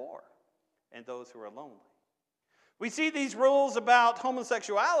of the poor and those who are lonely. We see these rules about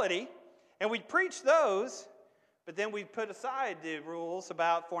homosexuality, and we preach those, but then we put aside the rules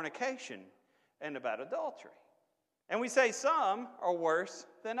about fornication and about adultery And we say some are worse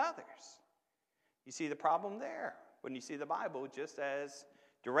than others. You see the problem there when you see the Bible just as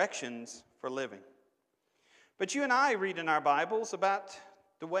directions for living. But you and I read in our Bibles about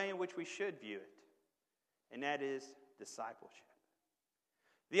the way in which we should view it, and that is discipleship.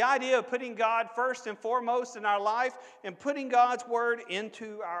 The idea of putting God first and foremost in our life and putting God's word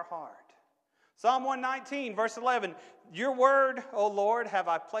into our heart. Psalm 119, verse 11, your word, O Lord, have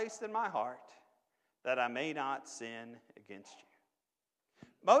I placed in my heart, that I may not sin against you.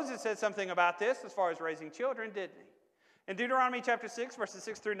 Moses said something about this as far as raising children, didn't he? In Deuteronomy chapter 6, verses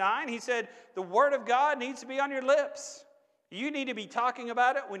 6 through 9, he said, the word of God needs to be on your lips. You need to be talking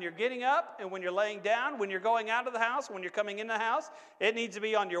about it when you're getting up and when you're laying down, when you're going out of the house, when you're coming in the house. It needs to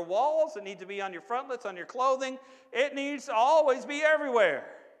be on your walls. It needs to be on your frontlets, on your clothing. It needs to always be everywhere.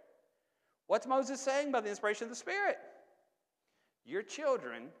 What's Moses saying by the inspiration of the Spirit? Your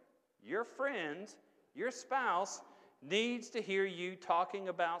children, your friends, your spouse needs to hear you talking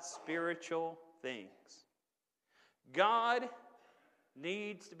about spiritual things. God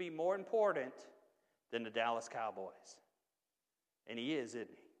needs to be more important than the Dallas Cowboys. And he is, isn't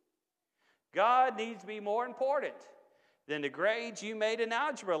he? God needs to be more important than the grades you made in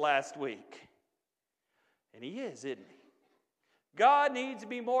algebra last week. And he is, isn't he? God needs to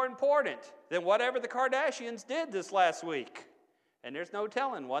be more important than whatever the Kardashians did this last week. And there's no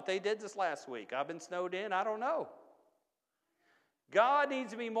telling what they did this last week. I've been snowed in, I don't know. God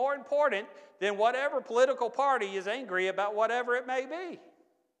needs to be more important than whatever political party is angry about whatever it may be.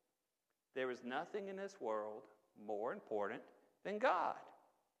 There is nothing in this world more important than God.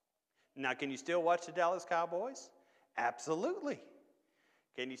 Now, can you still watch the Dallas Cowboys? Absolutely.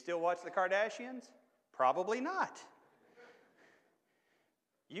 Can you still watch the Kardashians? Probably not.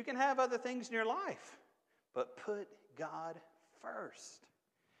 You can have other things in your life, but put God first.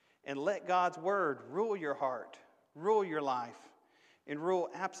 And let God's word rule your heart, rule your life, and rule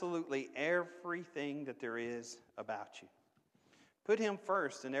absolutely everything that there is about you. Put him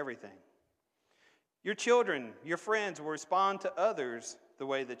first in everything. Your children, your friends will respond to others the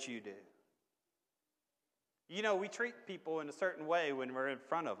way that you do. You know, we treat people in a certain way when we're in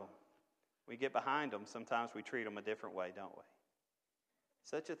front of them. We get behind them, sometimes we treat them a different way, don't we?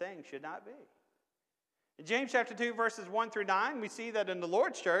 Such a thing should not be. In James chapter 2, verses 1 through 9, we see that in the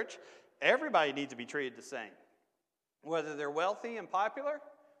Lord's church, everybody needs to be treated the same. Whether they're wealthy and popular,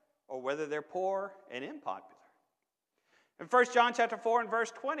 or whether they're poor and unpopular. In 1 John chapter 4 and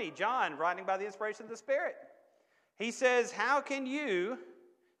verse 20, John, writing by the inspiration of the Spirit, he says, how can you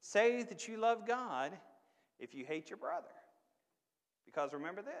say that you love God if you hate your brother? Because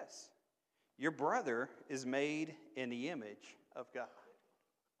remember this, your brother is made in the image of God.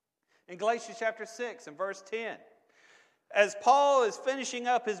 In Galatians chapter 6 and verse 10, as Paul is finishing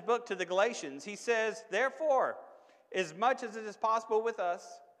up his book to the Galatians, he says, therefore, as much as it is possible with us,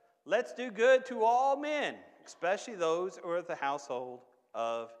 let's do good to all men, especially those who are of the household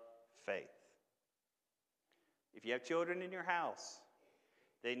of faith. If you have children in your house,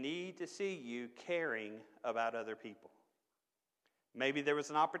 they need to see you caring about other people. Maybe there was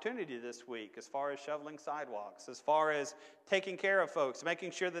an opportunity this week as far as shoveling sidewalks, as far as taking care of folks,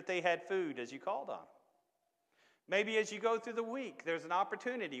 making sure that they had food as you called on them. Maybe as you go through the week, there's an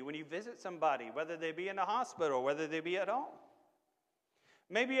opportunity when you visit somebody, whether they be in the hospital, whether they be at home.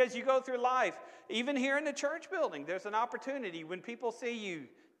 Maybe as you go through life, even here in the church building, there's an opportunity when people see you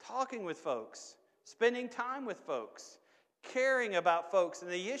talking with folks, spending time with folks, caring about folks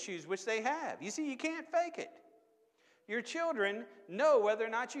and the issues which they have. You see, you can't fake it. Your children know whether or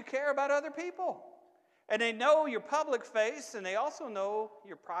not you care about other people. And they know your public face, and they also know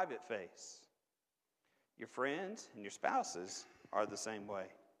your private face. Your friends and your spouses are the same way.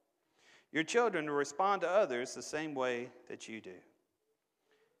 Your children will respond to others the same way that you do.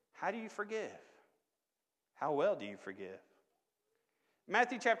 How do you forgive? How well do you forgive?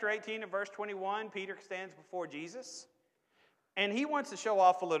 Matthew chapter 18 and verse 21, Peter stands before Jesus. And he wants to show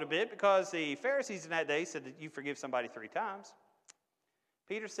off a little bit because the Pharisees in that day said that you forgive somebody 3 times.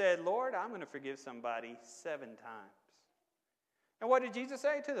 Peter said, Lord, I'm going to forgive somebody 7 times. And what did Jesus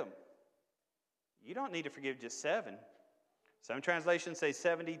say to them? You don't need to forgive just 7. Some translations say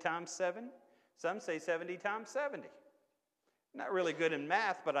 70 times 7. Some say 70 times 70. I'm not really good in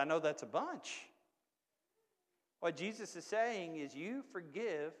math, but I know that's a bunch. What Jesus is saying is you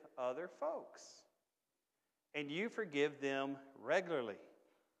forgive other folks. And you forgive them regularly.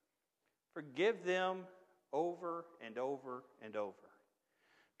 Forgive them over and over and over.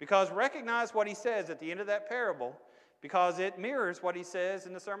 Because recognize what he says at the end of that parable, because it mirrors what he says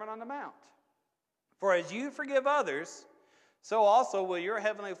in the Sermon on the Mount. For as you forgive others, so also will your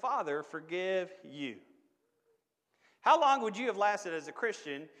heavenly Father forgive you. How long would you have lasted as a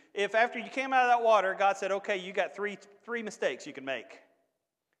Christian if after you came out of that water, God said, okay, you got three mistakes you can make?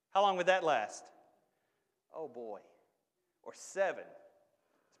 How long would that last? Oh, boy. Or 7.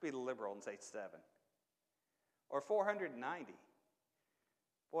 Let's be liberal and say 7. Or 490.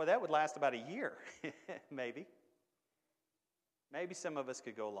 Boy, that would last about a year, maybe. Maybe some of us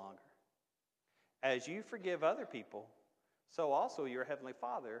could go longer. As you forgive other people, so also your Heavenly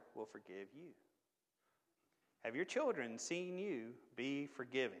Father will forgive you. Have your children seen you be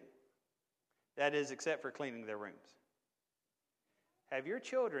forgiving? That is, except for cleaning their rooms. Have your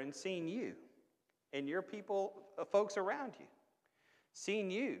children seen you and your people, folks around you,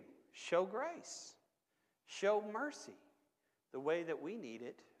 seen you show grace, show mercy the way that we need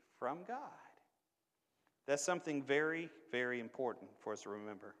it from God? That's something very, very important for us to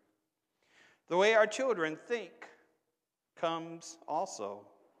remember. The way our children think comes also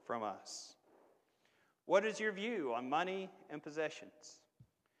from us. What is your view on money and possessions?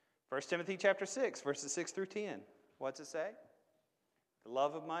 1 Timothy chapter 6, verses 6 through 10. What's it say? The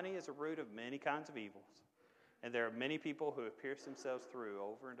love of money is a root of many kinds of evils, and there are many people who have pierced themselves through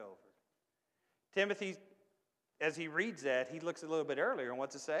over and over. Timothy, as he reads that, he looks a little bit earlier, and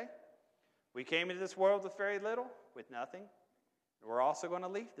what's it say? We came into this world with very little, with nothing. And we're also going to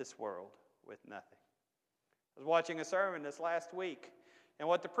leave this world with nothing. I was watching a sermon this last week, and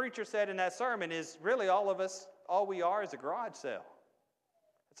what the preacher said in that sermon is really all of us, all we are is a garage sale.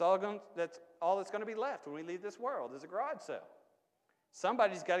 That's all that's going to be left when we leave this world is a garage sale.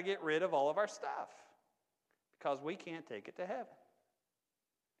 Somebody's got to get rid of all of our stuff because we can't take it to heaven.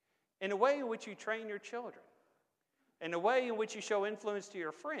 In the way in which you train your children, in the way in which you show influence to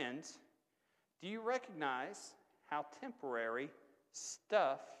your friends, do you recognize how temporary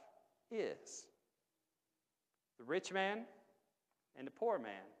stuff is? The rich man and the poor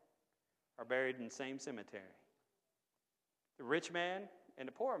man are buried in the same cemetery. The rich man and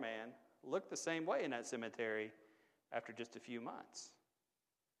the poor man look the same way in that cemetery after just a few months.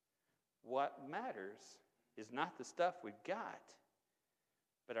 What matters is not the stuff we've got,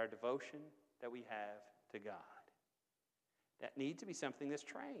 but our devotion that we have to God. That needs to be something that's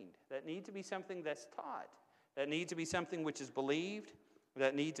trained. That needs to be something that's taught. That needs to be something which is believed.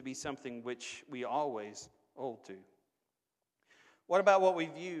 That needs to be something which we always hold to. What about what we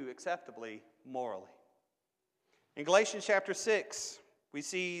view acceptably morally? In Galatians chapter 6, we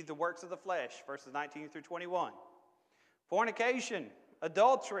see the works of the flesh, verses 19 through 21. Fornication,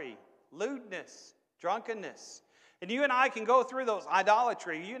 adultery, lewdness, drunkenness. And you and I can go through those,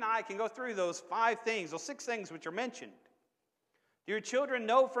 idolatry. You and I can go through those 5 things, those 6 things which are mentioned. Do your children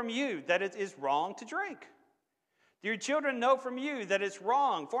know from you that it is wrong to drink? Do your children know from you that it's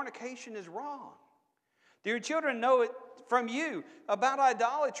wrong? Fornication is wrong. Do your children know it from you about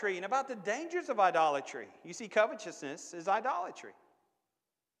idolatry and about the dangers of idolatry? You see, covetousness is idolatry.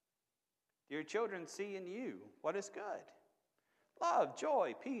 Do your children see in you what is good? Love,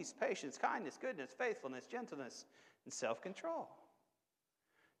 joy, peace, patience, kindness, goodness, faithfulness, gentleness, and self-control.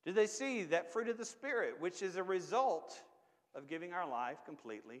 Do they see that fruit of the Spirit, which is a result of giving our life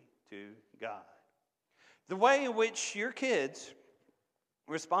completely to God? The way in which your kids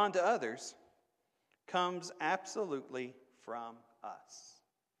respond to others comes absolutely from us.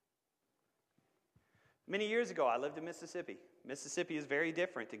 Many years ago, I lived in Mississippi. Mississippi is very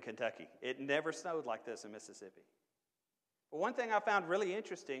different than Kentucky. It never snowed like this in Mississippi. But one thing I found really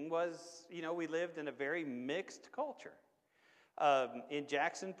interesting was, we lived in a very mixed culture. In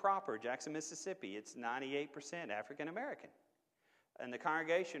Jackson proper, Jackson, Mississippi, it's 98% African American. And the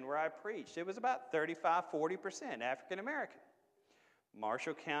congregation where I preached, it was about 35-40% African American.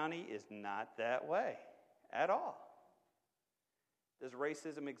 Marshall County is not that way at all. Does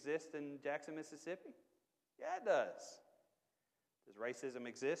racism exist in Jackson, Mississippi? Yeah, it does. Does racism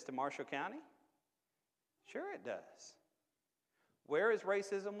exist in Marshall County? Sure it does. Where is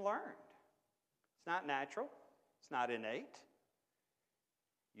racism learned? It's not natural. It's not innate.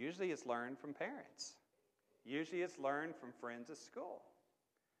 Usually it's learned from parents. Usually it's learned from friends at school.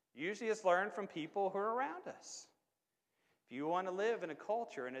 Usually it's learned from people who are around us. If you want to live in a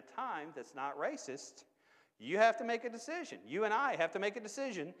culture, in a time that's not racist, you have to make a decision. You and I have to make a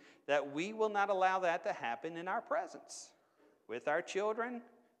decision that we will not allow that to happen in our presence, with our children,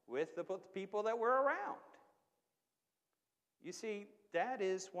 with the people that we're around. You see, that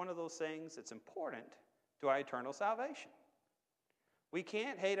is one of those things that's important to our eternal salvation. We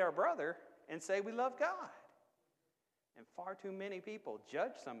can't hate our brother and say we love God. And far too many people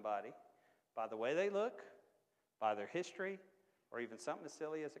judge somebody by the way they look, by their history, or even something as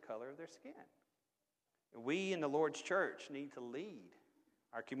silly as the color of their skin. We in the Lord's church need to lead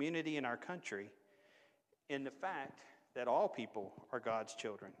our community and our country in the fact that all people are God's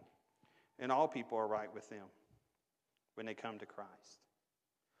children and all people are right with Him when they come to Christ.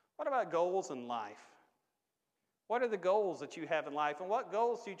 What about goals in life? What are the goals that you have in life, and what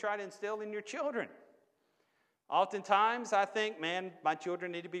goals do you try to instill in your children? Oftentimes, I think, man, my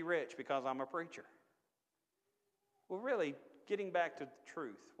children need to be rich because I'm a preacher. Well, really, getting back to the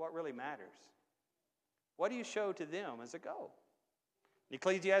truth, what really matters? What do you show to them as a goal? In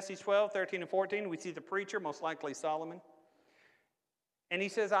Ecclesiastes 12, 13, and 14, we see the preacher, most likely Solomon. And he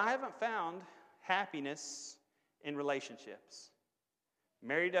says, I haven't found happiness in relationships.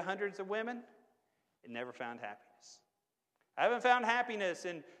 Married to hundreds of women, and never found happiness. I haven't found happiness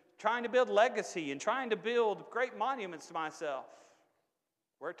in trying to build legacy and trying to build great monuments to myself.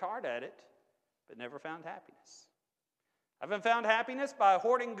 Worked hard at it, but never found happiness. I haven't found happiness by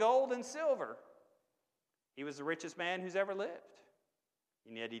hoarding gold and silver. He was the richest man who's ever lived,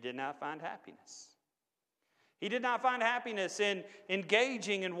 and yet he did not find happiness. He did not find happiness in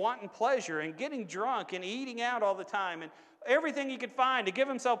engaging and wanting pleasure and getting drunk and eating out all the time and everything he could find to give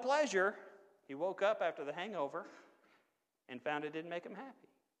himself pleasure. He woke up after the hangover and found it didn't make him happy.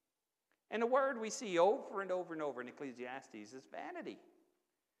 And the word we see over and over and over in Ecclesiastes is vanity.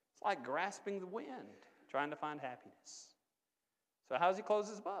 It's like grasping the wind, trying to find happiness. So how does he close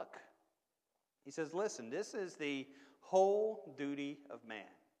his book? He says, listen, this is the whole duty of man,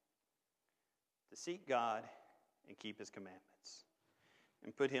 to seek God and keep His commandments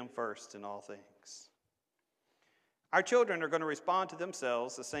and put Him first in all things. Our children are going to respond to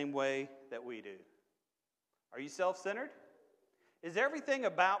themselves the same way that we do. Are you self-centered? Is everything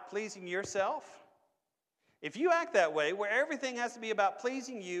about pleasing yourself? If you act that way, where everything has to be about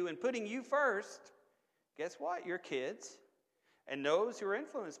pleasing you and putting you first, guess what? Your kids and those who are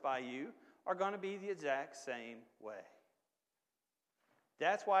influenced by you are going to be the exact same way.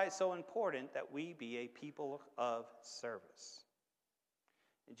 That's why it's so important that we be a people of service.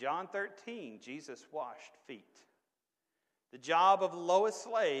 In John 13, Jesus washed feet. The job of the lowest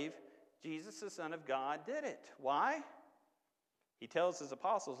slave, Jesus, the Son of God, did it. Why? He tells his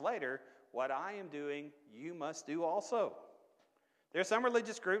apostles later, what I am doing, you must do also. There are some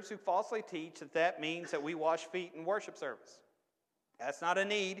religious groups who falsely teach that that means that we wash feet in worship service. That's not a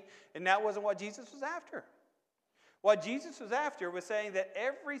need, and that wasn't what Jesus was after. What Jesus was after was saying that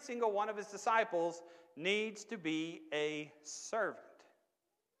every single one of his disciples needs to be a servant.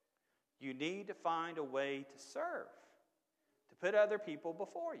 You need to find a way to serve, to put other people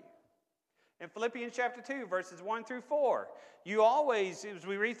before you. In Philippians chapter 2, verses 1 through 4, you always, as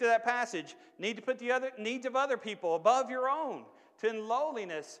we read through that passage, need to put the other needs of other people above your own. To in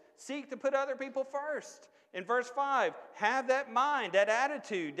lowliness, seek to put other people first. In verse 5, have that mind, that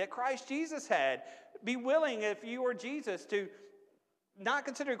attitude that Christ Jesus had. Be willing, if you are Jesus, to not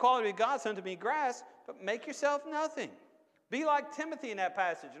consider equality with God something to be grasped, but make yourself nothing. Be like Timothy in that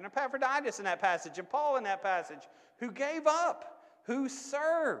passage, and Epaphroditus in that passage, and Paul in that passage, who gave up, who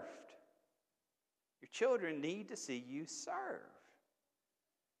served. Your children need to see you serve.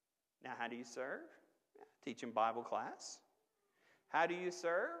 Now, how do you serve? Teaching Bible class. How do you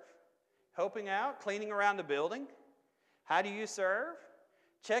serve? Helping out, cleaning around the building. How do you serve?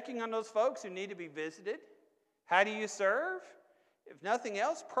 Checking on those folks who need to be visited. How do you serve? If nothing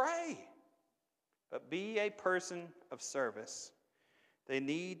else, pray. But be a person of service. They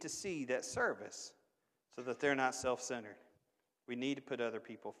need to see that service so that they're not self-centered. We need to put other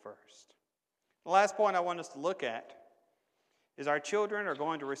people first. The last point I want us to look at is our children are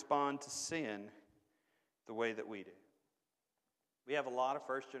going to respond to sin the way that we do. We have a lot of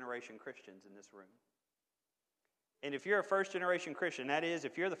first-generation Christians in this room. And if you're a first-generation Christian, that is,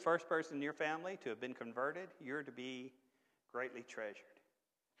 if you're the first person in your family to have been converted, you're to be greatly treasured.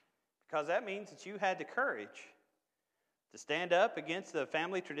 Because that means that you had the courage to stand up against the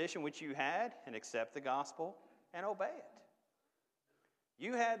family tradition which you had and accept the gospel and obey it.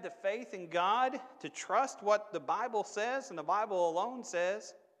 You had the faith in God to trust what the Bible says and the Bible alone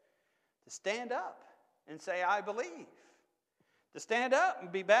says, to stand up and say, I believe. To stand up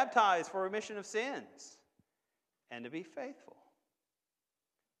and be baptized for remission of sins. And to be faithful.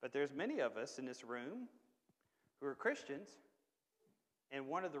 But there's many of us in this room who are Christians. And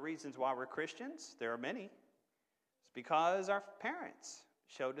one of the reasons why we're Christians, there are many, is because our parents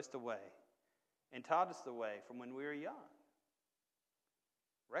showed us the way and taught us the way from when we were young.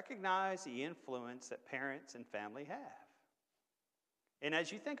 Recognize the influence that parents and family have. And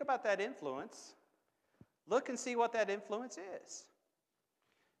as you think about that influence, look and see what that influence is.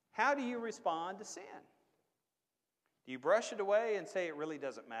 How do you respond to sin? Do you brush it away and say it really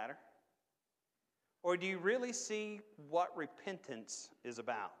doesn't matter? Or do you really see what repentance is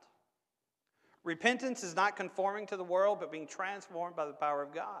about? Repentance is not conforming to the world, but being transformed by the power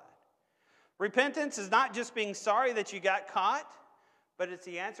of God. Repentance is not just being sorry that you got caught, but it's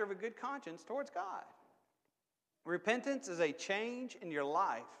the answer of a good conscience towards God. Repentance is a change in your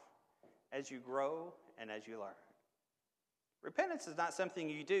life as you grow and as you learn. Repentance is not something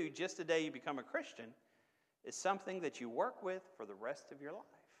you do just the day you become a Christian. It's something that you work with for the rest of your life.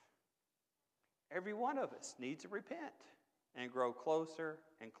 Every one of us needs to repent and grow closer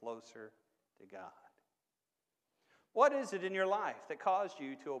and closer to God. What is it in your life that caused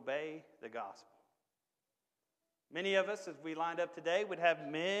you to obey the gospel? Many of us, as we lined up today, would have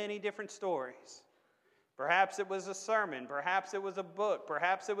many different stories. Perhaps it was a sermon. Perhaps it was a book.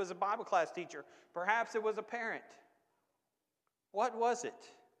 Perhaps it was a Bible class teacher. Perhaps it was a parent. What was it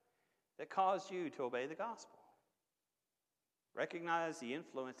that caused you to obey the gospel? Recognize the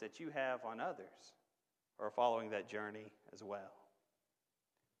influence that you have on others who are following that journey as well.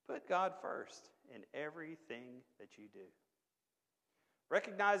 Put God first in everything that you do.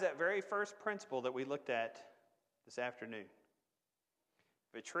 Recognize that very first principle that we looked at this afternoon.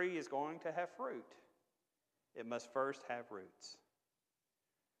 If a tree is going to have fruit, it must first have roots.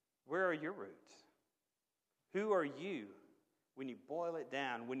 Where are your roots? Who are you when you boil it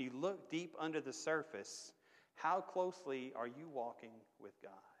down? When you look deep under the surface, how closely are you walking with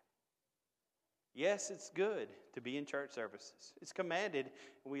God? Yes, it's good to be in church services. It's commanded,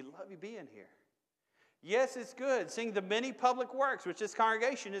 and we love you being here. Yes, it's good seeing the many public works which this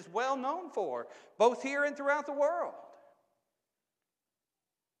congregation is well known for, both here and throughout the world.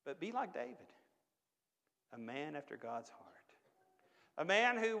 But be like David, a man after God's heart. A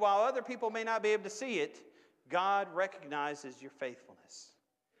man who, while other people may not be able to see it, God recognizes your faithfulness,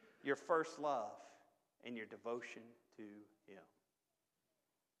 your first love, and your devotion to Him.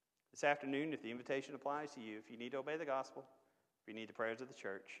 This afternoon, if the invitation applies to you, if you need to obey the gospel, if you need the prayers of the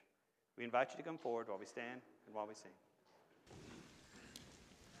church, we invite you to come forward while we stand and while we sing.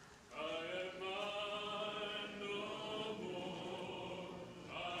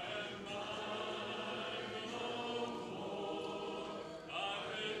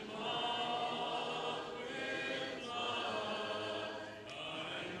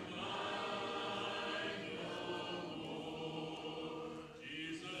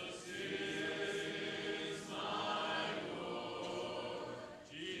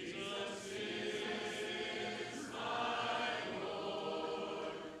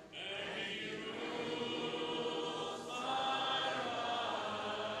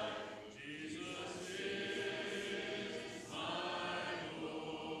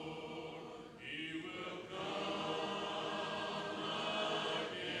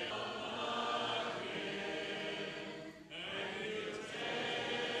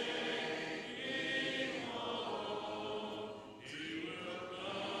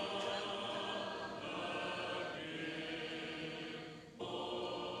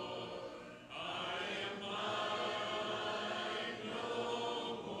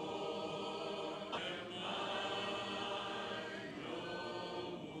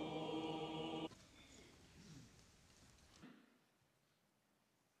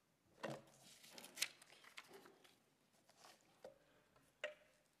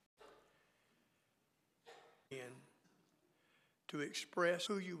 To express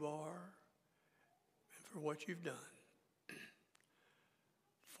who you are and for what you've done,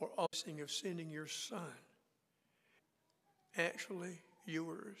 for all thing of sending your Son, actually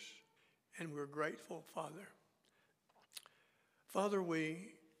yours, and we're grateful, Father. Father,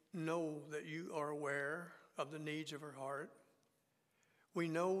 we know that you are aware of the needs of our heart. We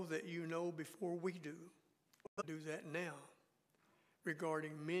know that you know before we do. Do that now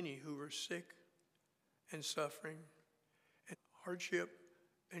regarding many who are sick and suffering and hardship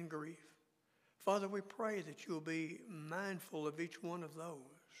and grief. Father, we pray that you'll be mindful of each one of those.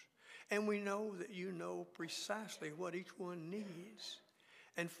 And we know that you know precisely what each one needs.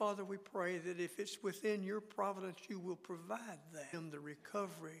 And Father, we pray that if it's within your providence, you will provide them the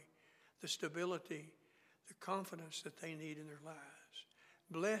recovery, the stability, the confidence that they need in their lives.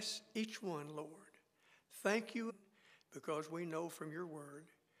 Bless each one, Lord. Thank you, because we know from your word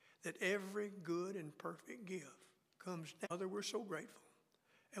that every good and perfect gift comes down. Father, we're so grateful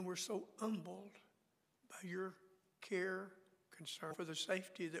and we're so humbled by your care, concern for the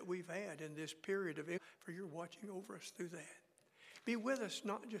safety that we've had in this period of for your watching over us through that. Be with us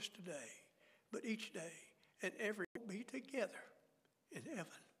not just today, but each day and every day. Be together in heaven.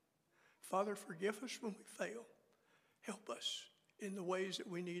 Father, forgive us when we fail. Help us in the ways that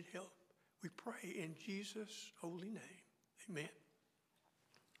we need help. We pray in Jesus' holy name. Amen.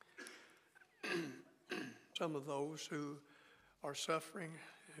 Some of those who are suffering,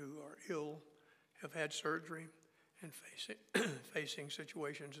 who are ill, have had surgery and facing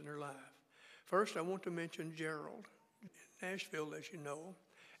situations in their life. First, I want to mention Gerald in Nashville, as you know,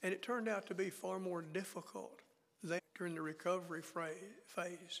 and it turned out to be far more difficult during the recovery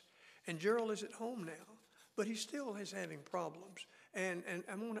phase. And Gerald is at home now, but he still is having problems. And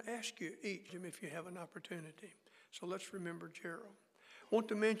I want to ask you each if you have an opportunity. So let's remember Gerald. I want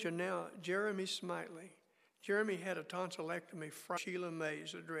to mention now Jeremy Smitely. Jeremy had a tonsillectomy from Sheila May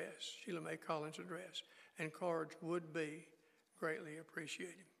Collins' address, and cards would be greatly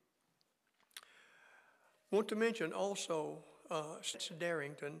appreciated. I want to mention also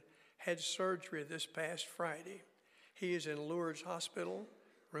Darrington had surgery this past Friday. He is in Lourdes Hospital,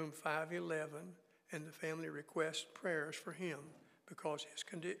 room 511, and the family requests prayers for him because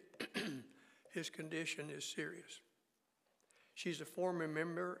his condition is serious. She's a former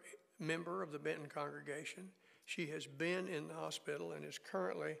member of the Benton congregation. She has been in the hospital and is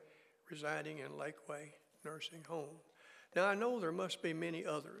currently residing in Lakeway Nursing Home. Now, I know there must be many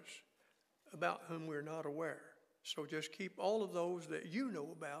others about whom we're not aware. So just keep all of those that you know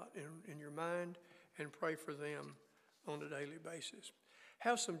about in your mind and pray for them on a daily basis.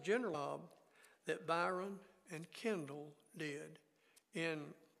 Have some general job that Byron and Kendall did in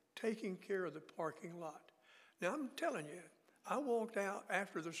taking care of the parking lot. Now, I'm telling you, I walked out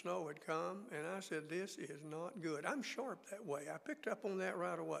after the snow had come, and I said, this is not good. I'm sharp that way. I picked up on that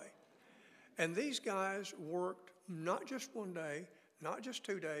right away. And these guys worked not just one day, not just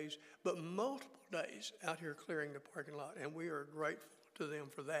 2 days, but multiple days out here clearing the parking lot, and we are grateful to them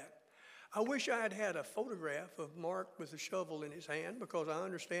for that. I wish I had had a photograph of Mark with the shovel in his hand, because I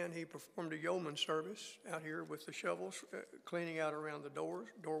understand he performed a yeoman service out here with the shovels, cleaning out around the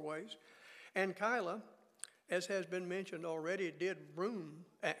doorways. And Kyla, as has been mentioned already, did broom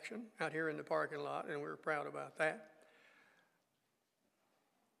action out here in the parking lot, and we're proud about that.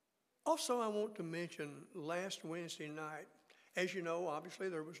 Also, I want to mention last Wednesday night, as you know, obviously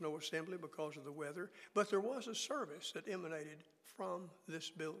there was no assembly because of the weather, but there was a service that emanated from this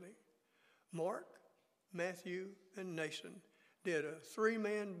building. Mark, Matthew, and Nason did a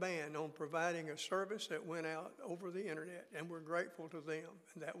 3-man band on providing a service that went out over the internet, and we're grateful to them,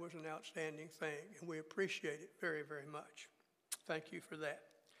 and that was an outstanding thing, and we appreciate it very, very much. Thank you for that.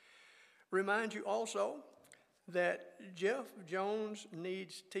 Remind you also that Jeff Jones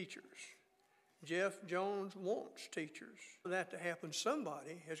needs teachers. Jeff Jones wants teachers. For that to happen,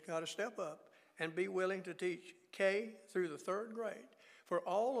 somebody has got to step up and be willing to teach K through the 3rd grade for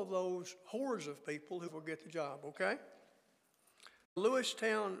all of those hordes of people who will get the job, okay?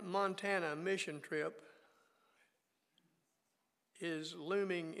 Lewistown, Montana mission trip is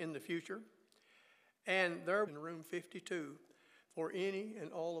looming in the future, and they're in room 52 for any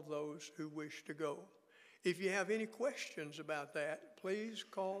and all of those who wish to go. If you have any questions about that, please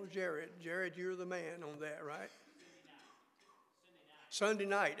call Jared. Jared, you're the man on that, right? Sunday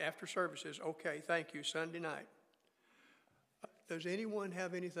night after services. Okay, thank you. Sunday night. Does anyone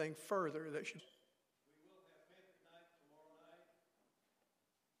have anything further that should? We will have Panther night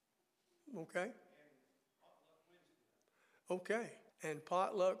tomorrow night. Okay. And potluck Wednesday night. Okay. And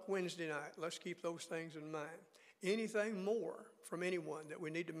potluck Wednesday night. Let's keep those things in mind. Anything more from anyone that we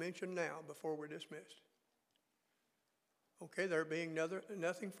need to mention now before we're dismissed? Okay, there being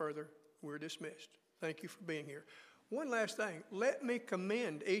nothing further, we're dismissed. Thank you for being here. One last thing. Let me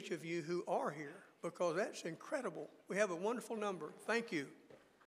commend each of you who are here, because that's incredible. We have a wonderful number. Thank you.